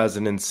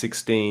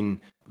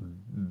 2016,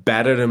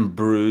 battered and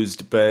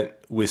bruised,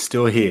 but we're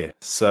still here.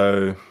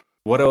 So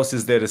what else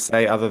is there to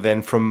say other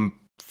than from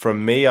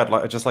me?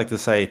 I'd just like to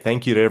say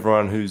thank you to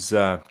everyone who's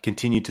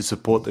continued to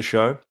support the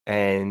show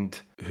and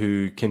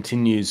who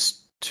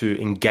continues to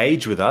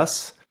engage with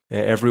us.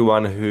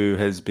 Everyone who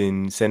has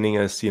been sending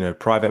us, you know,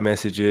 private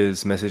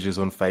messages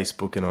on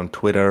Facebook and on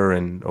Twitter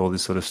and all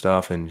this sort of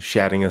stuff, and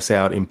shouting us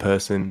out in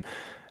person.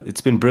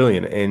 It's been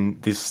brilliant.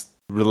 And this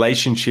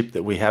relationship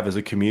that we have as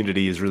a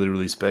community is really,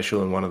 really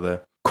special, and one of the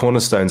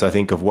cornerstones, I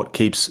think, of what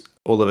keeps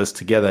all of us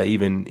together,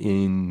 even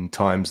in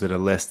times that are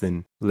less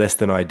than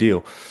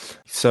ideal.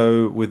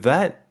 So with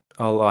that,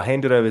 I'll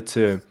hand it over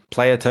to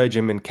Player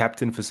Toe-Jam and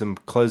Captain for some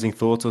closing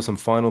thoughts or some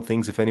final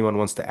things if anyone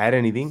wants to add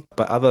anything.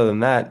 But other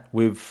than that,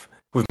 we've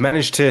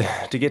managed to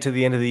get to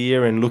the end of the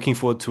year and looking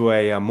forward to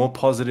a more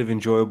positive,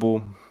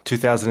 enjoyable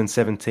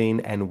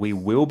 2017. And we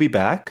will be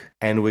back,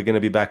 and we're going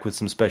to be back with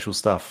some special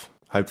stuff,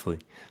 hopefully.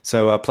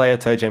 So Player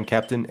Toe-Jam,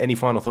 Captain, any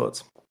final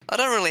thoughts? I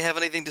don't really have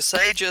anything to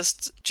say.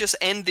 Just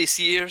end this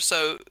year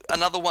so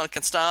another one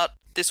can start.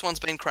 This one's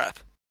been crap.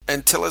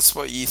 And tell us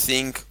what you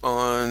think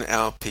on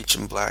our Peach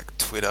and Black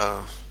Twitter,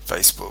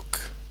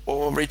 Facebook,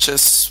 or reach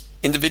us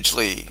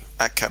individually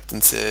at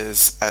Captain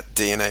Says, at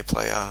DNA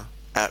Player,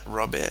 at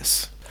Rob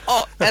S.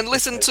 Oh, and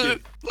listen to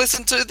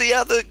the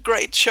other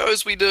great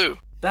shows we do.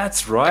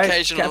 That's right,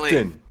 occasionally.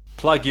 Captain.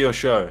 Plug your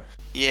show.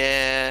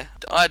 Yeah,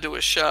 I do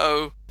a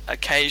show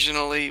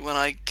occasionally when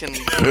I can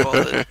be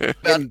bothered.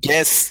 And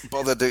guests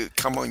bother to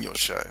come on your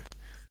show.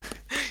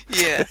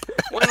 Yeah,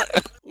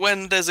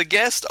 when there's a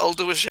guest, I'll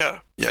do a show.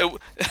 Yep.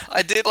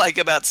 I did like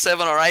about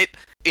 7 or 8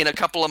 in a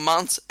couple of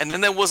months, and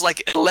then there was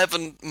like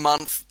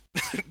 11-month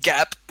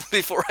gap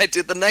before I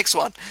did the next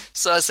one.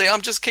 So see,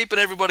 I'm just keeping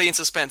everybody in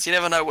suspense. You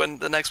never know when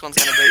the next one's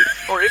going to be,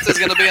 or if there's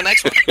going to be a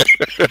next one.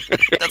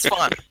 That's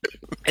fine.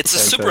 It's a Fantastic.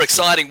 super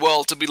exciting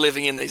world to be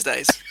living in these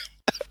days.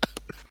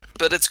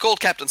 But it's called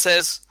Captain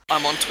Says.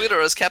 I'm on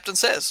Twitter as Captain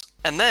Says.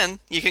 And then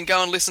you can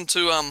go and listen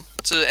to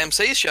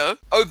MC's show,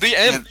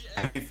 OBM.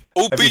 Have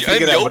you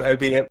figured out what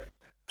OBM?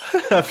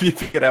 Have you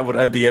figured out what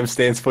OBM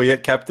stands for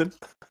yet, Captain?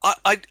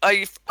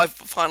 I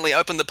finally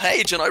opened the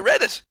page and I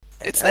read it.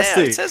 It's there.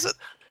 It says it.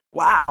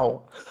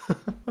 Wow.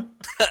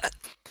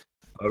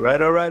 All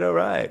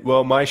right.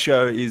 Well, my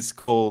show is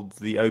called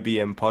the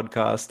OBM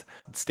Podcast.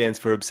 It stands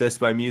for Obsessed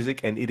by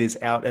Music, and it is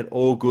out at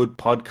all good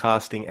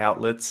podcasting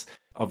outlets.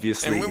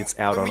 Obviously, it's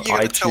out on iTunes. Were you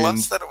going to tell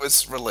us that it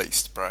was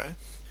released, bro?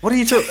 What are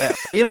you talking about?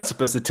 You're not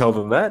supposed to tell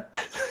them that.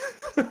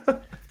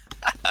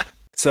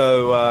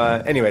 So,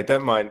 anyway,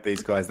 don't mind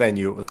these guys. They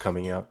knew it was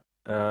coming out.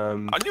 I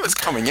knew it was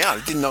coming out.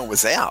 I didn't know it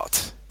was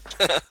out.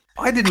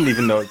 I didn't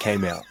even know it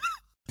came out.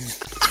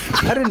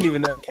 I didn't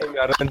even know it came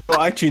out until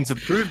iTunes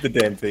approved the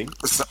damn thing.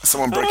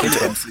 Someone broke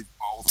into MC's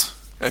vault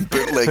and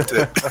bootlegged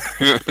it.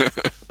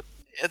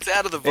 It's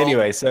out of the vault.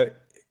 Anyway, so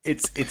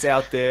it's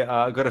out there.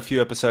 I've got a few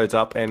episodes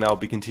up, and I'll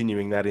be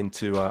continuing that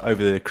into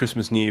over the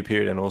Christmas New Year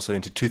period and also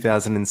into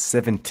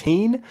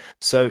 2017.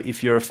 So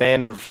if you're a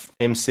fan of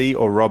MC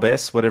or Rob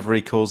S, whatever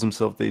he calls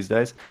himself these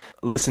days,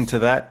 listen to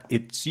that.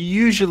 It's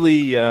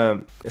usually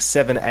a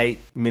 7-8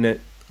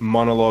 minute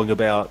monologue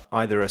about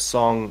either a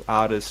song,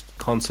 artist,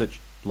 concert,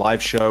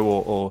 live show,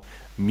 or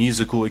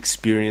musical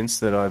experience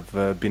that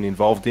I've been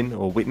involved in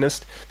or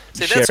witnessed.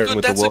 See, share that's it good.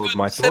 with That's the a world good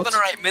my thoughts. 7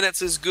 or 8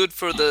 minutes is good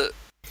for the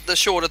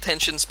short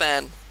attention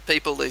span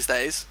people these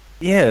days.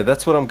 Yeah,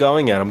 that's what I'm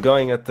going at. I'm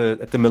going at the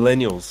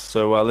millennials.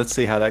 So let's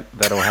see how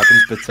that all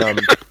happens. But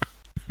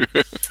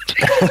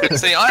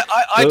see,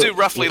 I do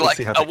roughly we'll like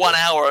see how a that 1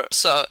 hour,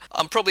 so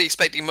I'm probably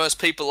expecting most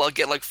people I'll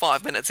get like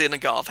 5 minutes in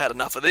and go, I've had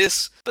enough of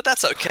this, but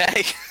that's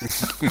okay.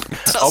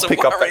 I'll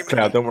pick up that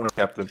crowd. Don't worry,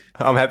 Captain.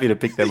 I'm happy to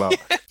pick them up.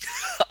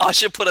 I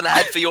should put an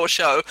ad for your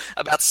show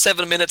about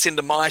 7 minutes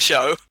into my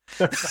show.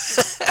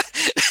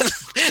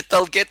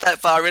 They'll get that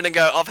far in and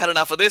go, I've had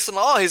enough of this, and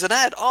here's an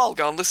ad. I'll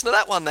go and listen to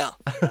that one now.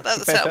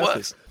 That's how it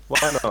works.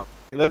 Why not?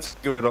 Let's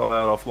give it all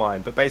out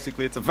offline. But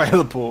basically, it's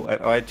available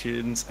at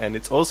iTunes, and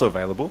it's also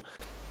available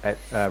at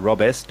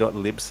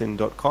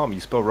robs.libsyn.com. You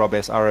spell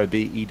Robs,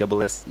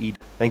 R-O-B-E-S-S-E.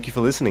 Thank you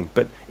for listening.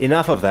 But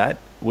enough of that.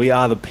 We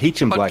are the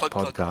Peach and Black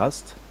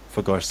podcast,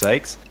 for gosh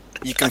sakes.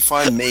 You can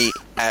find me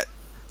at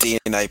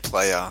DNA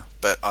Player,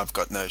 but I've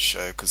got no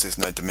show because there's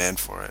no demand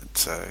for it.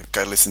 So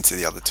go listen to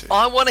the other two.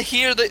 I want to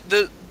hear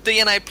the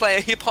DNA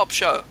Player hip-hop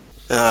show.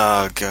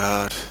 Oh,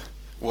 God.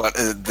 What,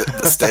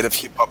 the state of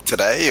hip-hop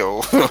today,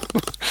 or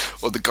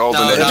the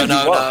golden age?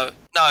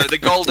 No, the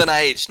golden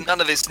age. None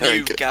of this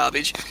new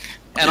garbage.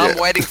 And I'm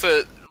waiting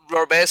for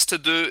Robes to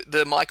do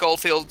the Mike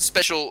Oldfield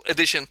special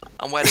edition.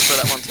 I'm waiting for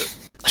that one too.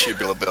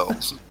 Tubular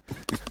Bells.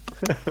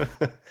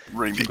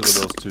 Remix. Tubular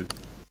Bells too.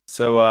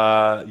 So,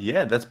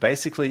 that's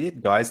basically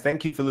it, guys.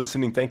 Thank you for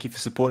listening. Thank you for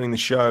supporting the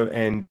show.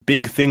 And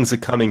big things are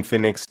coming for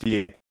next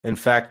year. In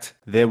fact,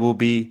 there will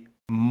be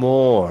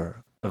more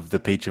of the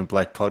Peach and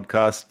Black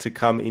podcast to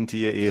come into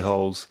your ear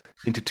holes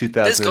into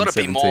 2017. There's got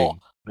to be more.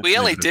 We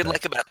only did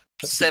like about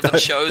 7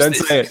 shows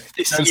this year.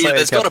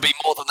 There's got to be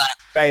more than that.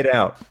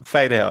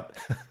 Fade out.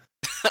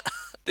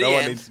 No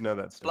one needs to know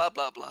that stuff.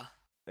 Blah, blah, blah.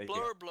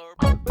 Blur, blur.